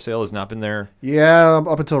 I mean, Chris Sale has not been there. Yeah,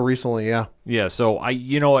 up until recently, yeah. Yeah, so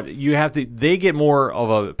you know what? They get more of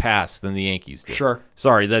a pass than the Yankees do. Sure.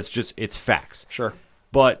 Sorry, it's facts. Sure.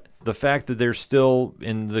 But the fact that they're still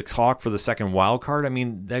in the talk for the second wild card, I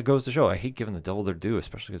mean, that goes to show. I hate giving the devil their due,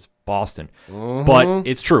 especially against Boston. But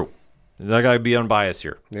it's true. I got to be unbiased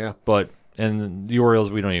here. Yeah. And the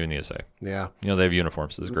Orioles, we don't even need to say. Yeah. They have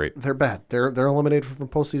uniforms. It's great. They're bad. They're eliminated from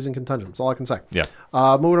postseason contention. That's all I can say. Yeah.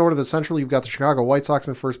 Moving over to the Central, you've got the Chicago White Sox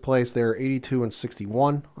in first place. They're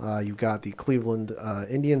 82-61. You've got the Cleveland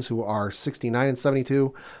Indians, who are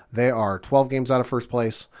 69-72. They are 12 games out of first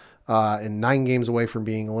place. and 9 games away from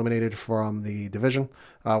being eliminated from the division,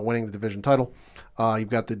 winning the division title. You've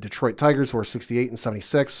got the Detroit Tigers, who are 68 and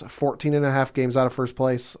 76, 14 and a half games out of first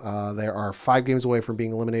place. They are 5 games away from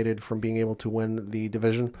being eliminated from being able to win the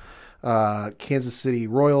division. Kansas City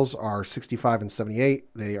Royals are 65 and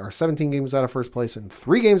 78. They are 17 games out of first place and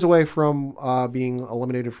 3 games away from being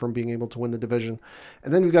eliminated from being able to win the division.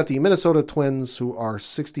 And then we've got the Minnesota Twins, who are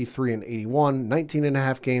 63 and 81, 19 and a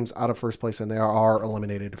half games out of first place, and they are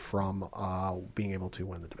eliminated from being able to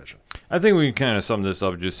win the division. I think we can kind of sum this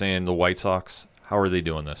up just saying the White Sox, how are they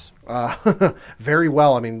doing this? Very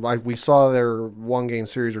well. I mean, we saw their 1-game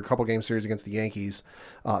series or couple-game series against the Yankees.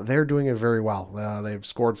 They're doing it very well. They've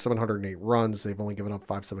scored 708 runs. They've only given up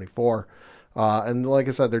 574. And like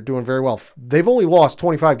I said, they're doing very well. They've only lost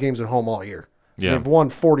 25 games at home all year. Yeah. They've won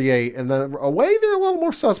 48, and then away they're a little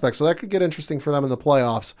more suspect, so that could get interesting for them in the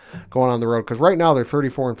playoffs going on the road, because right now they're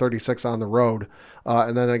 34 and 36 on the road,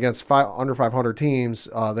 and then against under 500 teams,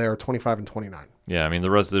 they are 25 and 29. Yeah, I mean, the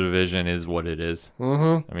rest of the division is what it is.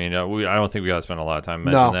 Mm-hmm. I mean, I don't think we got to spend a lot of time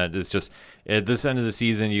mentioning that. It's just, at this end of the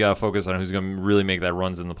season, you got to focus on who's going to really make that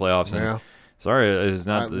runs in the playoffs. And sorry, it's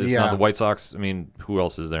not the White Sox. I mean, who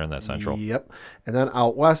else is there in that Central? Yep. And then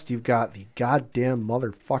out west, you've got the goddamn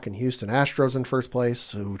motherfucking Houston Astros in first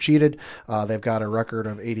place, who cheated. They've got a record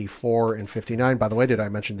of 84 and 59. By the way, did I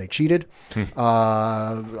mention they cheated?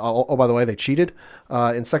 By the way, they cheated.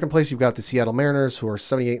 In second place, you've got the Seattle Mariners, who are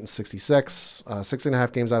 78 and 66,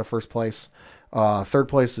 6.5 games out of first place. Third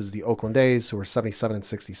place is the Oakland A's, who are 77 and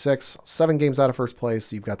 66, 7 games out of first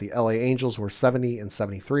place. You've got the LA Angels, who are 70 and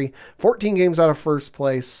 73, 14 games out of first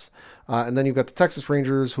place. And then you've got the Texas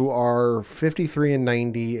Rangers, who are 53 and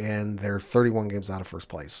 90, and they're 31 games out of first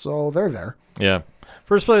place. So they're there. Yeah.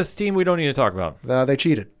 First place team we don't need to talk about. They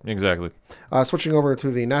cheated. Exactly. Switching over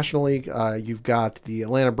to the National League, you've got the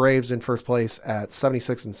Atlanta Braves in first place at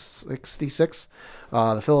 76 and 66.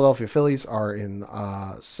 The Philadelphia Phillies are in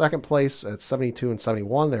second place at 72 and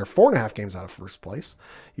 71. They're 4.5 games out of first place.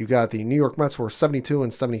 You've got the New York Mets, who are 72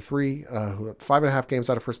 and 73, 5.5 games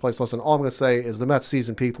out of first place. Listen, all I'm going to say is the Mets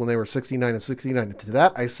season peaked when they were 69 and 69. And to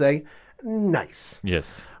that, I say, nice.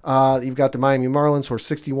 Yes. You've got the Miami Marlins, who are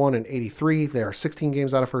 61 and 83. They are 16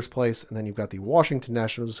 games out of first place. And then you've got the Washington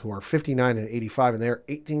Nationals, who are 59 and 85, and they're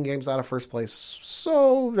 18 games out of first place.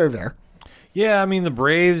 So they're there. Yeah, I mean, the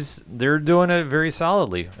Braves, they're doing it very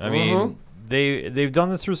solidly. I mean, they've done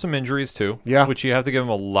this through some injuries, too, which you have to give them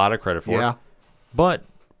a lot of credit for. Yeah. But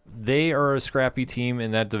they are a scrappy team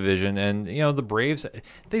in that division, and, you know, the Braves,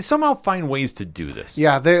 they somehow find ways to do this.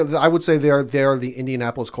 Yeah, I would say they are the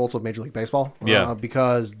Indianapolis Colts of Major League Baseball. Yeah.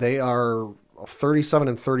 Because they are 37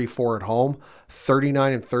 and 34 at home,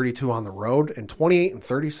 39 and 32 on the road, and 28 and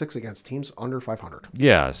 36 against teams under 500.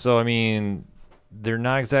 Yeah, so, I mean, they're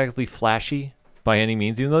not exactly flashy by any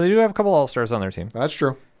means, even though they do have a couple All-Stars on their team. That's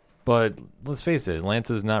true. But let's face it,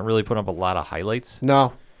 Atlanta's not really putting up a lot of highlights.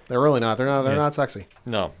 No, they're really not. They're not sexy.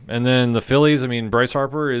 No. And then the Phillies, I mean, Bryce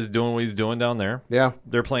Harper is doing what he's doing down there. Yeah.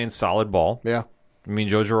 They're playing solid ball. Yeah. I mean,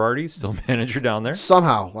 Joe Girardi's still manager down there.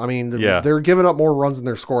 Somehow. I mean, they're giving up more runs than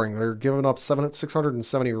they're scoring. They're giving up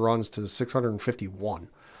 670 runs to 651.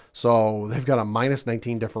 So they've got a minus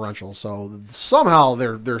 19 differential. So somehow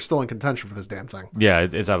they're still in contention for this damn thing. Yeah,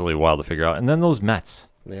 it's absolutely wild to figure out. And then those Mets.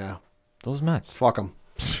 Yeah. Those Mets. Fuck them.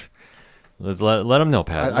 Let's let them know,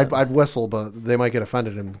 Pat. I'd whistle, but they might get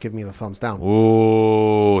offended and give me the thumbs down.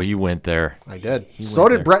 Ooh, he went there. I did. So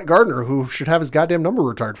did Brett Gardner, who should have his goddamn number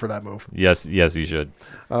retired for that move. Yes, he should.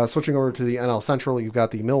 Switching over to the NL Central, you've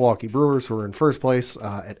got the Milwaukee Brewers, who are in first place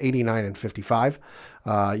at 89 and 55.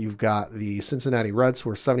 You've got the Cincinnati Reds, who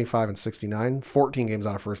are 75 and 69, 14 games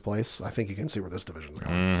out of first place. I think you can see where this division is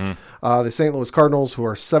going. Mm-hmm. The St. Louis Cardinals, who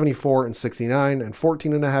are 74 and 69, and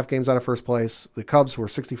 14.5 games out of first place. The Cubs, who are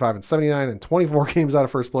 65 and 79, and 24 games out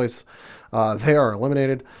of first place. They are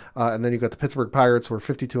eliminated. And then you've got the Pittsburgh Pirates, who are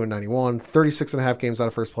 52 and 91, 36.5 games out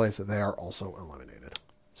of first place. They are also eliminated.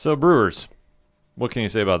 So Brewers, what can you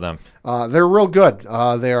say about them? They're real good.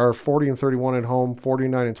 They are 40 and 31 at home,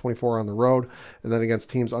 49 and 24 on the road, and then against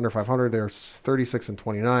teams under 500, they're 36 and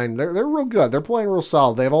 29. They're real good. They're playing real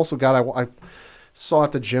solid. They've also got. I saw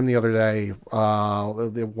at the gym the other day.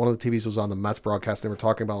 One of the TVs was on the Mets broadcast. They were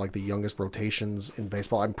talking about like the youngest rotations in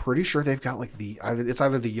baseball. I'm pretty sure they've got like it's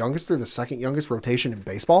either the youngest or the second youngest rotation in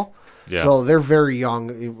baseball. Yeah. So they're very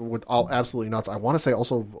young, with all absolutely nuts. I want to say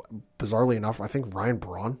also bizarrely enough, I think Ryan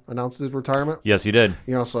Braun announced his retirement. Yes, he did.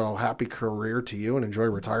 So happy career to you and enjoy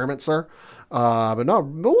retirement, sir. But no,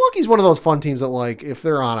 Milwaukee's one of those fun teams that, like, if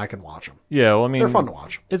they're on, I can watch them. Yeah, well, I mean, They're fun to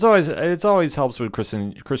watch. It's always helps when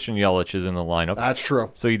Christian Yelich is in the lineup. That's true.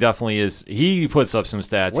 So he definitely is. He puts up some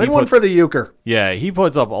stats. Win one for the Euchre. Yeah, he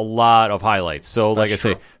puts up a lot of highlights. So, like That's I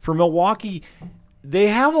say, true. for Milwaukee, they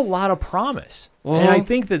have a lot of promise. And I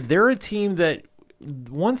think that they're a team that,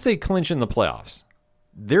 once they clinch in the playoffs,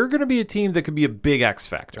 they're going to be a team that could be a big X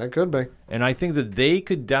factor. That could be. And I think that they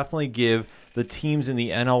could definitely give the teams in the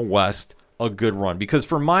NL West a good run. Because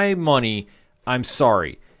for my money, I'm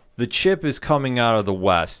sorry, the chip is coming out of the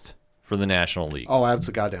West for the National League. Oh,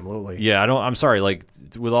 absolutely. Yeah, I'm sorry. Like,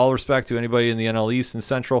 with all respect to anybody in the NL East and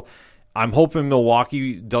Central, I'm hoping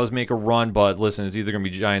Milwaukee does make a run, but listen, it's either going to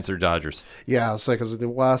be Giants or Dodgers. Yeah, it's like, because in the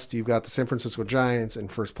West, you've got the San Francisco Giants in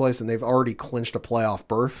first place, and they've already clinched a playoff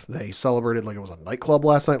berth. They celebrated like it was a nightclub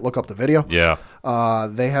last night. Look up the video. Yeah.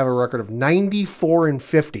 They have a record of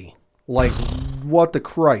 94-50. Like, what the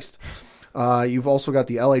Christ? You've also got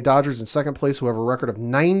the LA Dodgers in second place, who have a record of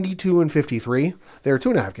 92-53. They are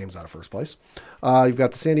 2.5 games out of first place. You've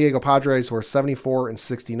got the San Diego Padres, who are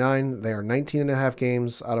 74-69. They are 19.5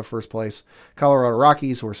 games out of first place. Colorado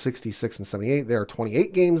Rockies, who are 66-78. They are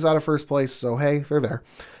 28 games out of first place. So, hey, they're there.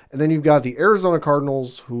 And then you've got the Arizona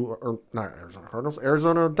Cardinals, Arizona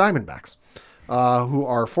Diamondbacks, who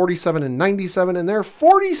are 47-97, and they're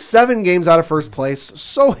 47 games out of first place.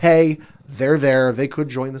 So, hey, they're there. They could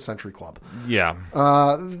join the Century Club. Yeah.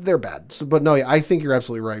 They're bad. But no, I think you're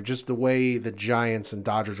absolutely right. Just the way the Giants and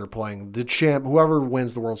Dodgers are playing, the champ, whoever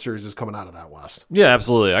wins the World Series is coming out of that West. Yeah,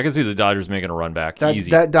 absolutely. I can see the Dodgers making a run back.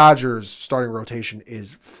 Easy. That Dodgers starting rotation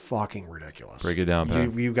is fucking ridiculous. Break it down,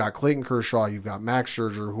 Pat. You've got Clayton Kershaw, you've got Max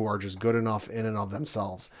Scherzer, who are just good enough in and of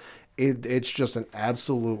themselves. It's just an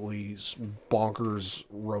absolutely bonkers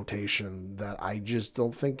rotation that I just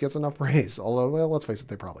don't think gets enough praise. Although, well, let's face it,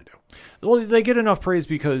 they probably do. Well, they get enough praise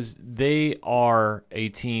because they are a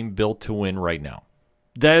team built to win right now.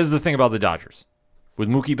 That is the thing about the Dodgers. With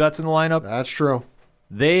Mookie Betts in the lineup, That's true.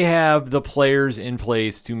 they have the players in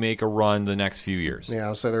place to make a run the next few years.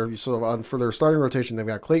 Yeah, so for their starting rotation, they've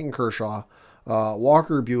got Clayton Kershaw,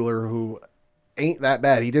 Walker Buehler, who ain't that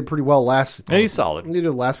bad. He did pretty well last. Yeah, he's solid. He did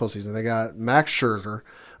last postseason. They got Max Scherzer,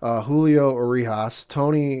 Julio Urias,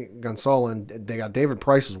 Tony Gonsolin. They got David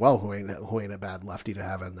Price as well, who ain't a bad lefty to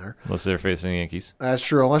have in there. Unless they're facing the Yankees. That's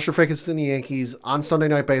true. Unless you're facing the Yankees on Sunday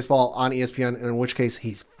Night Baseball on ESPN, and in which case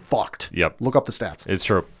he's fucked. Yep. Look up the stats. It's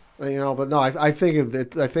true. But no, I think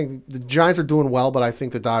the Giants are doing well, but I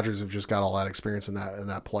think the Dodgers have just got all that experience in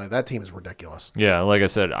that play. That team is ridiculous. Yeah, like I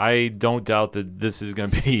said, I don't doubt that this is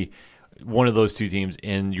going to be one of those two teams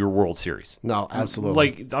in your World Series. No, absolutely.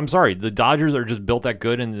 Like, I'm sorry, the Dodgers are just built that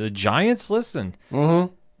good, and the Giants, listen,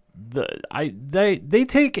 they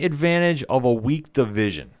take advantage of a weak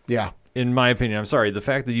division. Yeah. In my opinion, I'm sorry. The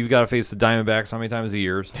fact that you've got to face the Diamondbacks how many times a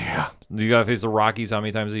year? Yeah. You got to face the Rockies how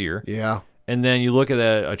many times a year? Yeah. And then you look at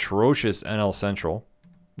that atrocious NL Central.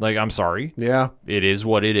 Like, I'm sorry. Yeah. It is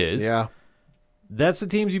what it is. Yeah. That's the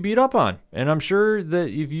teams you beat up on. And I'm sure that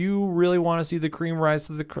if you really want to see the cream rise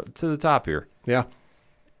to the top here, Yeah.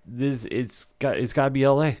 it's got to be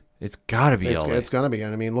LA. It's got to be LA. It's going to be.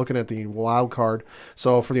 And I mean, looking at the wild card.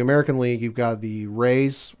 So for the American League, you've got the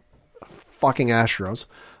Rays, fucking Astros.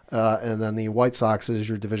 And then the White Sox is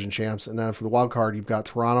your division champs. And then for the wild card, you've got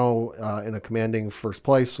Toronto in a commanding first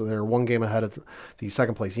place. So they're one game ahead of the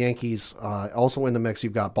second place Yankees. Also in the mix,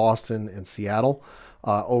 you've got Boston and Seattle.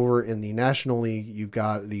 Over in the National League, you've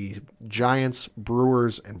got the Giants,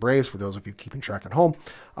 Brewers, and Braves, for those of you keeping track at home.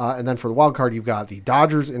 And then for the wild card, you've got the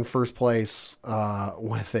Dodgers in first place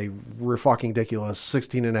with a fucking ridiculous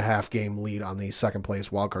 16.5 game lead on the second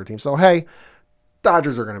place wild card team. So, hey,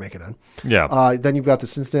 Dodgers are going to make it in. Yeah. Then you've got the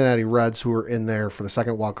Cincinnati Reds, who are in there for the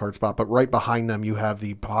second wild card spot. But right behind them, you have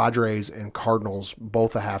the Padres and Cardinals,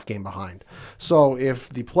 both a half game behind. So if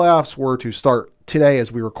the playoffs were to start today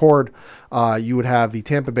as we record, you would have the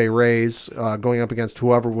Tampa Bay Rays going up against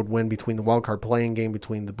whoever would win between the wild card playing game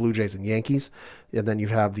between the Blue Jays and Yankees. And then you'd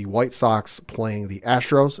have the White Sox playing the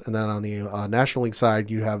Astros. And then on the National League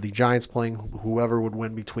side, you'd have the Giants playing whoever would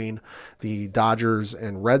win between the Dodgers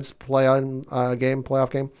and Reds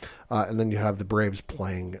playoff game. And then you have the Braves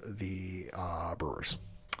playing the Brewers.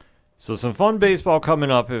 So some fun baseball coming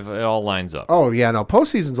up if it all lines up. Oh yeah, no,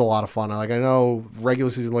 postseason's a lot of fun. Like I know regular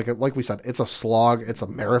season, like we said, it's a slog, it's a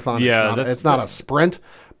marathon. Yeah, it's not a sprint.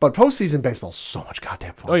 But postseason baseball's so much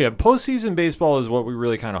goddamn fun. Oh yeah, postseason baseball is what we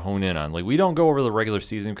really kind of hone in on. Like we don't go over the regular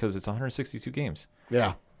season because it's 162 games.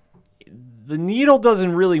 Yeah. The needle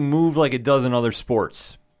doesn't really move like it does in other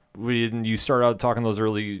sports. when you start out talking those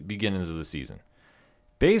early beginnings of the season.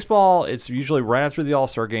 Baseball, it's usually right after the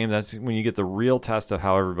All-Star game. That's when you get the real test of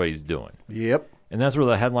how everybody's doing. Yep. And that's where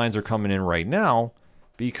the headlines are coming in right now,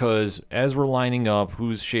 because as we're lining up,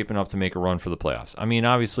 who's shaping up to make a run for the playoffs? I mean,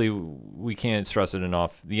 obviously, we can't stress it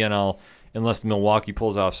enough. The NL, unless Milwaukee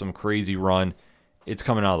pulls off some crazy run, it's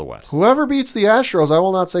coming out of the West. Whoever beats the Astros, I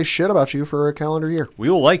will not say shit about you for a calendar year.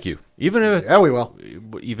 We will like you, even if Yeah, we will.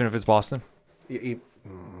 even if it's Boston.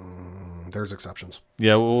 There's exceptions.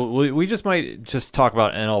 Yeah, we just might just talk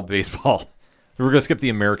about NL baseball. We're going to skip the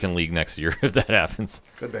American League next year if that happens.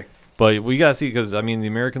 Could be. But we got to see, because, I mean, the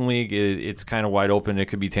American League, it's kind of wide open. It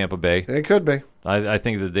could be Tampa Bay. It could be. I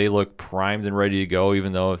think that they look primed and ready to go,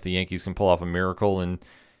 even though if the Yankees can pull off a miracle, and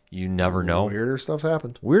you never know. Weirder stuff's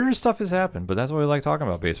happened. Weirder stuff has happened, but that's why we like talking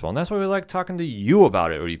about baseball. And that's why we like talking to you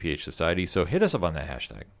about it, ODPH Society. So hit us up on that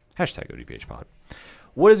hashtag ODPHpod.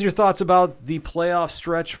 What is your thoughts about the playoff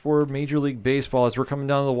stretch for Major League Baseball as we're coming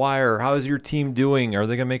down the wire? How is your team doing? Are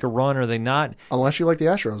they going to make a run? Are they not? Unless you like the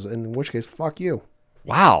Astros, in which case, fuck you.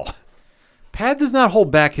 Wow. Pat does not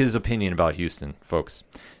hold back his opinion about Houston, folks.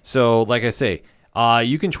 So, like I say,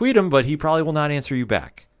 you can tweet him, but he probably will not answer you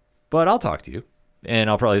back. But I'll talk to you. And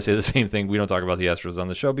I'll probably say the same thing. We don't talk about the Astros on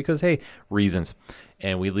the show because, hey, reasons.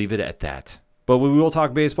 And we leave it at that. But we will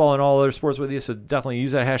talk baseball and all other sports with you, so definitely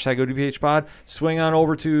use that hashtag ODPHpod. Swing on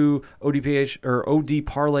over to ODPH or OD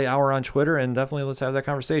Parlay Hour on Twitter, and definitely let's have that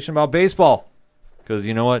conversation about baseball. Because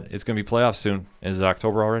you know what? It's going to be playoffs soon. Is it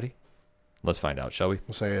October already? Let's find out, shall we?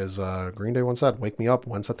 We'll say, as Green Day once said, wake me up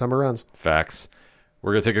when September ends. Facts.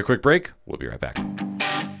 We're going to take a quick break. We'll be right back.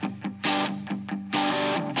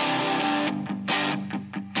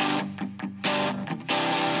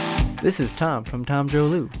 This is Tom from Tom Joe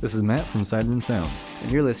Lou, This is Matt from Sideroom Sounds.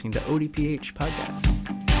 and you're listening to ODPH Podcast.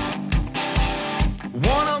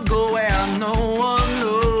 Wanna go where no one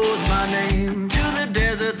knows my name, to the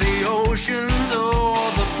desert, the oceans,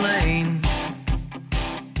 or the plains.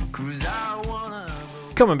 'Cause I wanna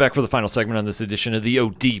go. Coming back for the final segment on this edition of the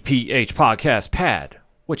ODPH Podcast. Pad,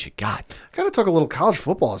 what you got? Kind of took a little college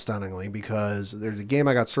football astoundingly, because there's a game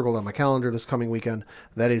I got circled on my calendar this coming weekend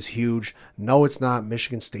that is huge. No, it's not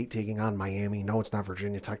Michigan State taking on Miami. No, it's not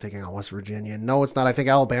Virginia Tech taking on West Virginia. No, it's not. I think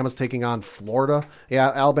Alabama's taking on Florida.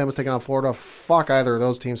 Yeah, Alabama's taking on Florida. Fuck either of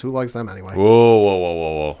those teams. Who likes them anyway?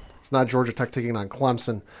 Whoa. It's not Georgia Tech taking on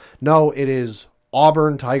Clemson. No, it is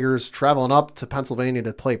Auburn Tigers traveling up to Pennsylvania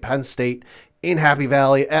to play Penn State in Happy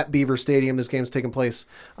Valley at Beaver Stadium. This game's taking place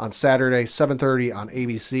on Saturday, 7:30 on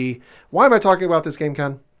ABC. Why am I talking about this game,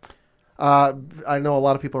 Ken? I know a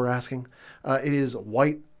lot of people are asking. It is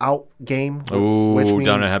white out game, which Ooh, means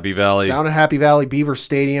down at Happy Valley. down at Happy Valley, Beaver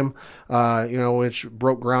Stadium, which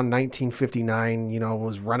broke ground 1959,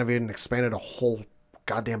 was renovated and expanded a whole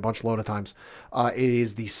goddamn bunch load of times. It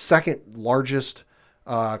is the second largest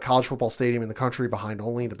college football stadium in the country, behind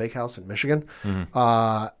only the Bake House in Michigan.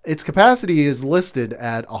 Its capacity is listed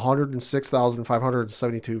at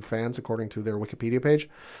 106,572 fans, according to their Wikipedia page.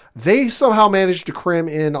 They somehow managed to cram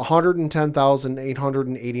in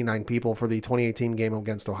 110,889 people for the 2018 game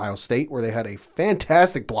against Ohio State, where they had a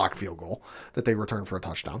fantastic block field goal that they returned for a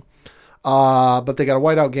touchdown. But they got a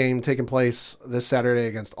whiteout game taking place this Saturday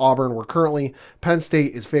against Auburn, where currently Penn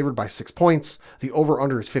State is favored by 6 points. The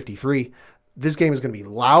over-under is 53. This game is going to be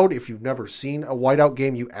loud. If you've never seen a whiteout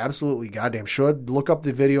game, you absolutely goddamn should. Look up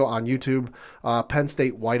the video on YouTube, Penn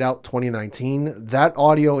State Whiteout 2019. That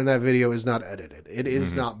audio in that video is not edited. It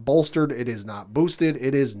is not bolstered. It is not boosted.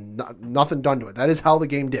 It is nothing done to it. That is how the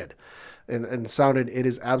game did. And sounded. It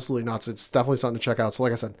is absolutely nuts. It's definitely something to check out. So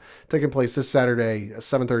like I said, taking place this Saturday,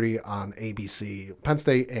 7:30 on ABC. Penn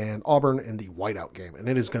State and Auburn in the whiteout game. And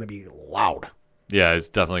it is going to be loud. Yeah, it's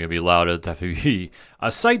definitely going to be loud. It'll definitely be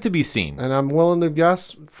a sight to be seen. And I'm willing to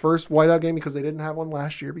guess first whiteout game, because they didn't have one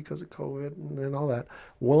last year because of COVID and all that.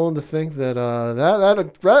 Willing to think that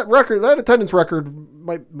that attendance record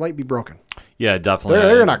might be broken. Yeah, definitely.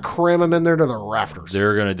 They're going to cram them in there to the rafters.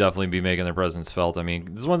 They're going to definitely be making their presence felt. I mean,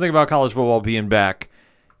 there's one thing about college football being back.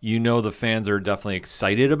 The fans are definitely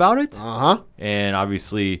excited about it. And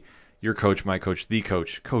obviously, your coach, my coach, the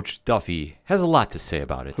coach, Coach Duffy, has a lot to say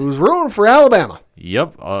about it. Who's rooting for Alabama?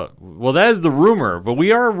 Yep. Well, that is the rumor, but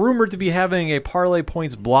we are rumored to be having a Parlay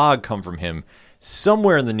Points blog come from him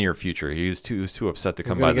somewhere in the near future. He was too upset to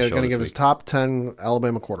come by the show. Going to give his top 10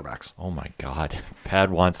 Alabama quarterbacks. Oh my God, Pad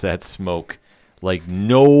wants that smoke like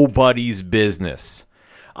nobody's business.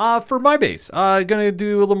 For my base, gonna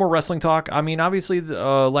do a little more wrestling talk. I mean, obviously,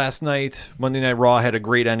 last night, Monday Night Raw had a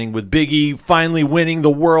great ending with Big E finally winning the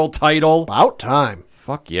world title. About time.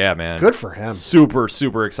 Fuck yeah, man. Good for him. Super,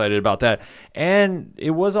 super excited about that. And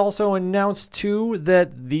it was also announced, too,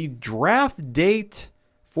 that the draft date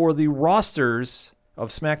for the rosters of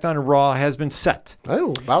SmackDown and Raw has been set.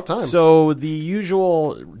 Oh, about time. So the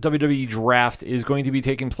usual WWE draft is going to be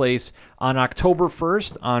taking place on October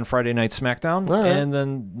 1st on Friday Night SmackDown. All right. And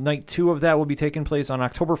then night 2 of that will be taking place on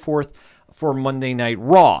October 4th for Monday Night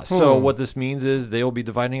Raw. So what this means is they will be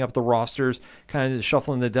dividing up the rosters, kind of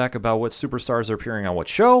shuffling the deck about what superstars are appearing on what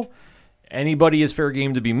show. Anybody is fair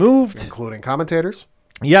game to be moved. Including commentators.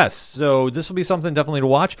 Yes, so this will be something definitely to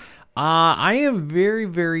watch. I am very,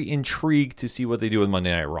 very intrigued to see what they do with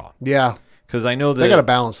Monday Night Raw. Yeah. Because I know that They got to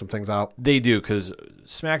balance some things out. they do, because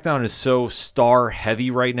SmackDown is so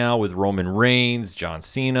star-heavy right now with Roman Reigns, John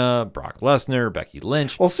Cena, Brock Lesnar, Becky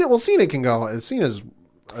Lynch. Well, Cena can go. Cena's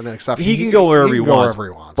an exception. He can go wherever he can go wants,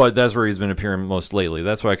 wherever he wants. but that's where he's been appearing most lately.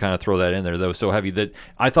 That's why I kind of throw that in there. That was so heavy that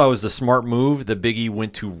I thought it was the smart move that Big E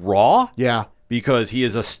went to Raw Yeah. because he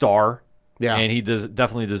is a star. Yeah. And he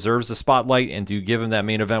definitely deserves the spotlight, and to give him that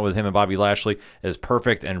main event with him and Bobby Lashley is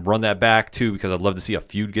perfect, and run that back, too, because I'd love to see a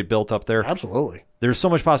feud get built up there. Absolutely. There's so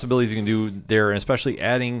much possibilities you can do there, and especially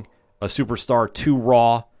adding a superstar to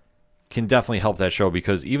Raw can definitely help that show,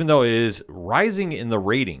 because even though it is rising in the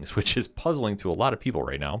ratings, which is puzzling to a lot of people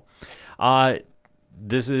right now,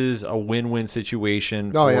 this is a win-win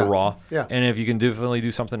situation for yeah. Raw. Yeah. And if you can definitely do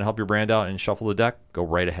something to help your brand out and shuffle the deck, go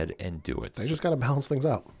right ahead and do it. They just got to balance things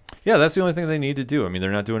out. Yeah, that's the only thing they need to do. I mean,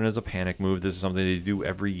 they're not doing it as a panic move. This is something they do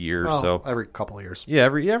every year. Well, so every couple of years. yeah,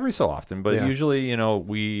 every so often. But Yeah. usually,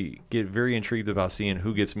 we get very intrigued about seeing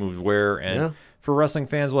who gets moved where. And Yeah. for wrestling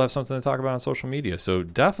fans, we'll have something to talk about on social media. So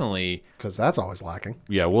definitely, Because that's always lacking.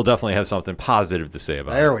 yeah, we'll definitely have something positive to say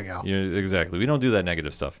about it. There we go. Exactly. We don't do that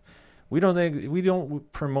negative stuff. We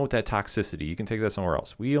don't promote that toxicity. You can take that somewhere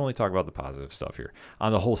else. We only talk about the positive stuff here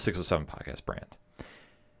on the whole 607 podcast brand.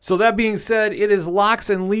 So that being said, it is locks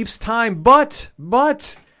and leaps time, but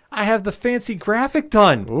I have the fancy graphic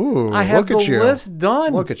done. Ooh, I have look at the you. list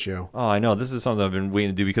done. Look at you. Oh, I know. This is something I've been waiting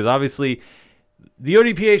to do, because obviously the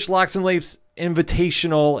ODPH Locks and Leaps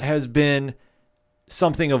Invitational has been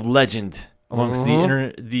something of legend amongst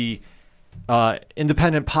the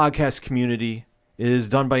independent podcast community. It is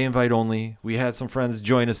done by invite only. We had some friends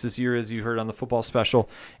join us this year, as you heard on the football special.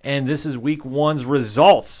 And this is week 1's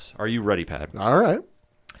results. Are you ready, Pat? All right.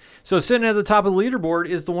 So sitting at the top of the leaderboard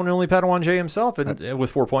is the one and only Padawan J himself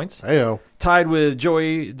with 4 points. Heyo. Tied with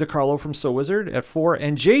Joey DiCarlo from So Wizard at 4.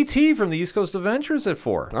 And JT from the East Coast Adventures at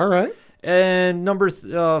 4. All right. And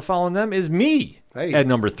following them is me at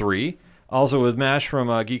number 3. Also with Mash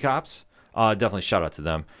from Geek Ops. Definitely shout out to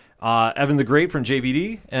them. Evan the Great from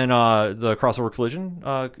JVD and the Crossover Collision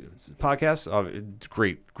podcast.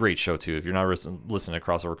 Great show, too. If you're not listening to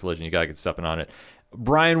Crossover Collision, you got to get stepping on it.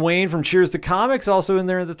 Brian Wayne from Cheers to Comics also in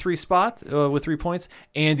there at the 3 spot with 3 points.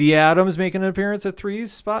 Andy Adams making an appearance at 3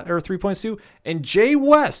 points, too. And Jay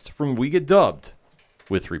West from We Get Dubbed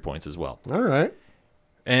with 3 points as well. All right.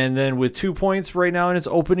 And then with 2 points right now in its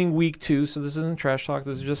opening week 2, so this isn't trash talk,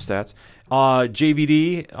 this is just stats.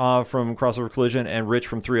 JVD from Crossover Collision and Rich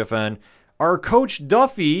from 3FN. Our coach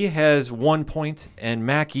Duffy has 1 point, and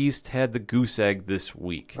Mac East had the goose egg this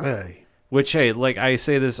week. Hey. Which, hey, like I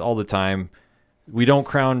say this all the time, we don't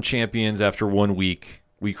crown champions after 1 week.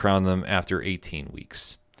 We crown them after 18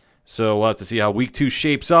 weeks. So we'll have to see how week 2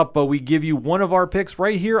 shapes up, but we give you one of our picks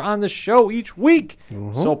right here on the show each week.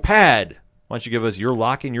 So, Pad, why don't you give us your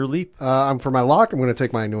lock and your leap? For my lock, I'm going to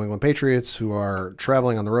take my New England Patriots, who are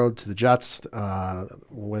traveling on the road to the Jets.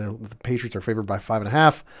 The Patriots are favored by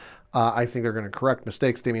 5.5. I think they're going to correct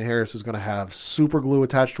mistakes. Damian Harris is going to have super glue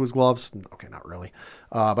attached to his gloves. Okay, not really.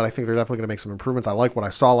 But I think they're definitely going to make some improvements. I like what I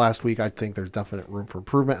saw last week. I think there's definite room for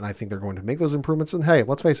improvement, and I think they're going to make those improvements. And hey,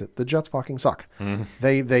 let's face it, the Jets fucking suck.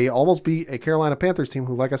 They almost beat a Carolina Panthers team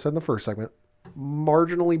who, like I said in the first segment,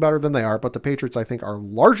 marginally better than they are, but the Patriots, I think, are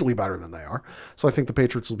largely better than they are. So I think the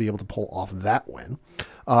Patriots will be able to pull off that win.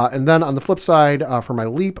 And then on the flip side, for my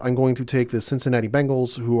leap, I'm going to take the Cincinnati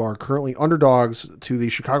Bengals, who are currently underdogs to the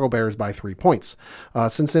Chicago Bears by 3 points.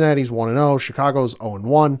 Cincinnati's 1-0, Chicago's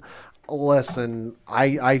 0-1. Listen,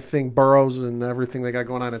 I think Burrows and everything they got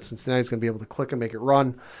going on at Cincinnati is going to be able to click and make it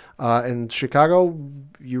run. And Chicago,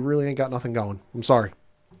 you really ain't got nothing going. I'm sorry.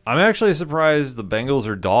 I'm actually surprised the Bengals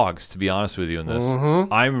are dogs, to be honest with you in this.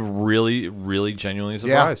 I'm really, really genuinely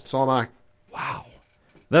surprised. Yeah, so am I. Wow.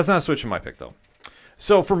 That's not switching my pick, though.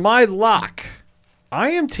 So for my lock, I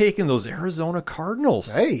am taking those Arizona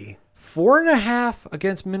Cardinals. Hey. 4.5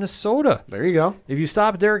 against Minnesota. There you go. If you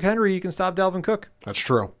stop Derrick Henry, you can stop Dalvin Cook. That's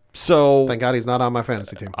true. So Thank God he's not on my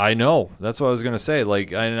fantasy team. I know. That's what I was going to say.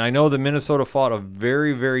 And I know that Minnesota fought a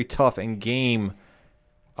very, very tough and game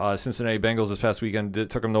Cincinnati Bengals this past weekend.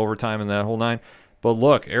 Took them to overtime and that whole nine. But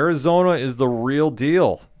look, Arizona is the real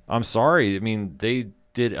deal. I'm sorry. I mean, they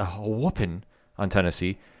did a whooping on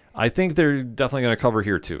Tennessee. I think they're definitely going to cover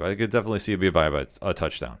here too. I could definitely see it be by a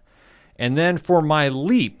touchdown. And then for my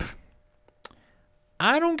leap,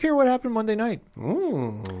 I don't care what happened Monday night.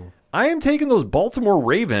 I am taking those Baltimore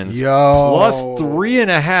Ravens plus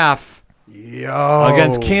 3.5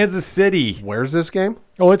 against Kansas City. Where's this game?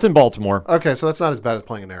 Oh, it's in Baltimore. Okay, so that's not as bad as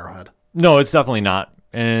playing in Arrowhead. No, it's definitely not.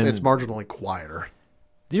 And It's marginally quieter.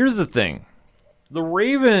 here's the thing. The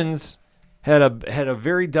Ravens had a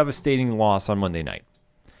very devastating loss on Monday night.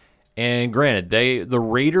 And granted, the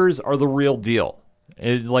Raiders are the real deal.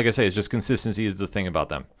 Like I say, it's just consistency is the thing about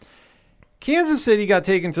them. Kansas City got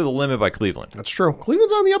taken to the limit by Cleveland. That's true.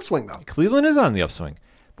 Cleveland's on the upswing, though. Cleveland is on the upswing.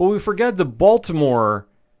 But we forget that Baltimore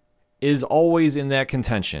is always in that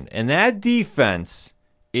contention. And that defense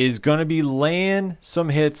is going to be laying some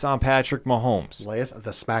hits on Patrick Mahomes. Layeth the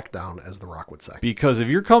smackdown, as The Rock would say. Because if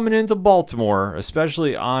you're coming into Baltimore,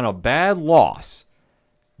 especially on a bad loss,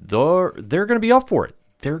 they're going to be up for it.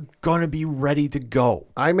 They're going to be ready to go.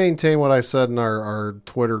 I maintain what I said in our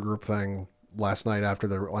Twitter group thing last night after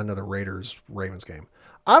the end of the Raiders-Ravens game.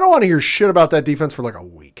 I don't want to hear shit about that defense for like a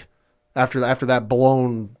week after that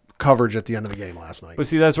blown coverage at the end of the game last night. But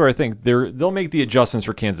see, that's where I think they'll make the adjustments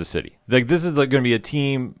for Kansas City. Like this is going to be a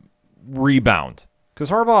team rebound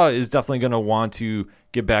because Harbaugh is definitely going to want to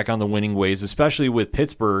get back on the winning ways, especially with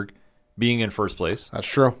Pittsburgh being in first place. That's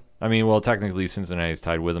true. I mean, well, technically Cincinnati's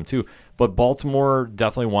tied with them too, but Baltimore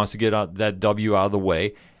definitely wants to get that W out of the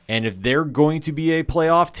way. And if they're going to be a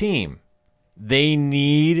playoff team, they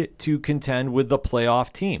need to contend with the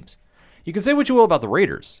playoff teams. You can say what you will about the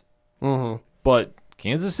Raiders, but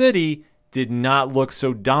Kansas City did not look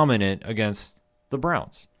so dominant against the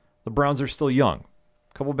Browns. The Browns are still young.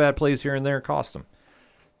 A couple bad plays here and there cost them.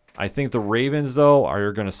 I think the Ravens, though,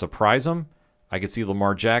 are going to surprise them. I could see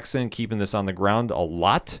Lamar Jackson keeping this on the ground a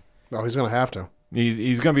lot. Oh, he's going to have to.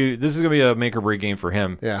 He's going to be. This is going to be a make or break game for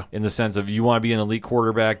him. Yeah. In the sense of you want to be an elite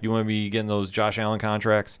quarterback, you want to be getting those Josh Allen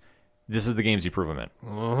contracts. This is the games you prove him in.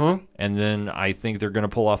 And then I think they're going to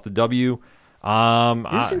pull off the W.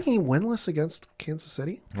 Isn't he winless against Kansas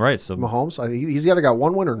City? Right. So Mahomes, he's either got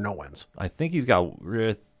one win or no wins. I think he's got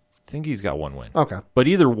one win. Okay. But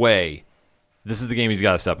either way, this is the game he's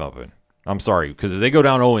got to step up in. I'm sorry, because if they go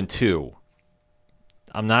down 0-2,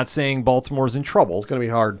 I'm not saying Baltimore's in trouble. It's going to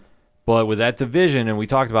be hard. But with that division, and we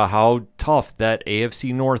talked about how tough that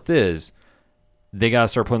AFC North is, they got to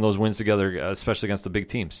start putting those wins together, especially against the big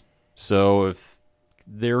teams. So if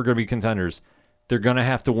they're going to be contenders, they're going to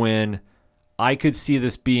have to win. I could see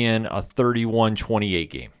this being a 31-28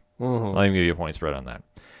 game. I'll even give you a point spread on that.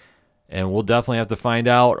 And we'll definitely have to find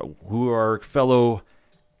out who our fellow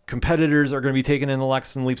competitors are going to be taking in the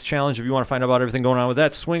Lexx and Leaps Challenge. If you want to find out about everything going on with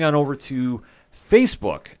that, swing on over to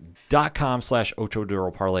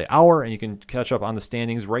Facebook.com/Ocho Parlay Hour, and you can catch up on the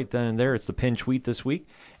standings right then and there. It's the pinned tweet this week,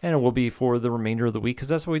 and it will be for the remainder of the week because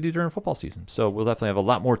that's what we do during football season. So we'll definitely have a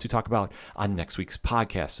lot more to talk about on next week's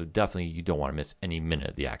podcast, so definitely you don't want to miss any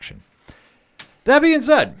minute of the action. That being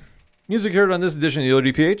said, music heard on this edition of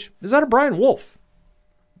the ODPH is out of Brian Wolf.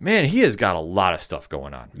 Man, he has got a lot of stuff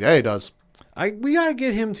going on. Yeah, he does. We got to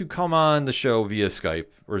get him to come on the show via Skype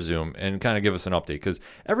or Zoom and kind of give us an update because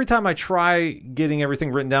every time I try getting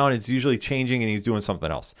everything written down, it's usually changing and he's doing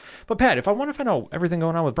something else. But Pat, if I want to find out everything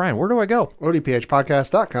going on with Brian, where do I go?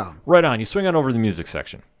 ODPHpodcast.com. Right on. You swing on over to the music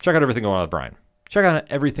section. Check out everything going on with Brian. Check out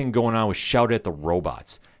everything going on with Shout at the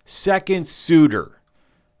Robots, Second Suitor,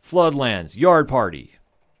 Floodlands, Yard Party.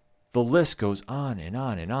 The list goes on and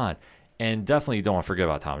on and on. And definitely don't want to forget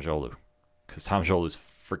about Tom Jolu because Tom Jolu is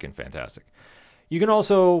freaking fantastic. You can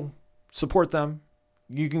also support them.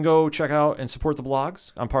 You can go check out and support the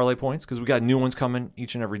blogs on Parlay Points because we got new ones coming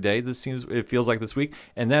each and every day. It feels like this week.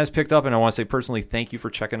 And that has picked up, and I want to say personally thank you for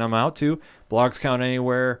checking them out too. Blogs Count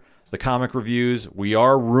Anywhere, the comic reviews. We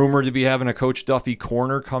are rumored to be having a Coach Duffy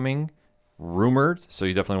corner coming. Rumored, so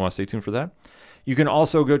you definitely want to stay tuned for that. You can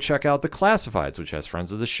also go check out the Classifieds, which has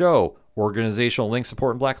friends of the show, organizational link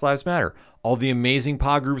support, and Black Lives Matter. All the amazing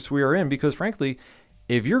pod groups we are in because, frankly,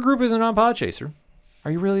 if your group isn't on Podchaser, are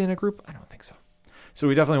you really in a group? I don't think so. So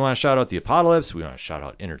we definitely want to shout out the Apocalypse. We want to shout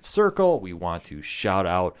out Inner Circle. We want to shout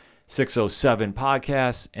out 607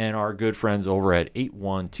 Podcasts and our good friends over at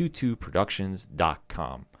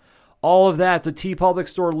 8122productions.com. All of that, the TeePublic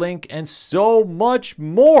Store link, and so much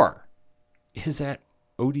more is at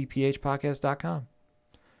odphpodcast.com.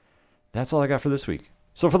 That's all I got for this week.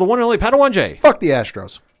 So for the one and only Padawan J, Fuck the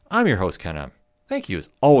Astros. I'm your host, Ken M. Thank you as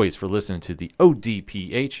always for listening to the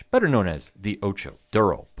ODPH, better known as the Ocho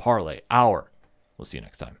Duro Parlay Hour. We'll see you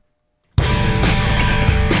next time.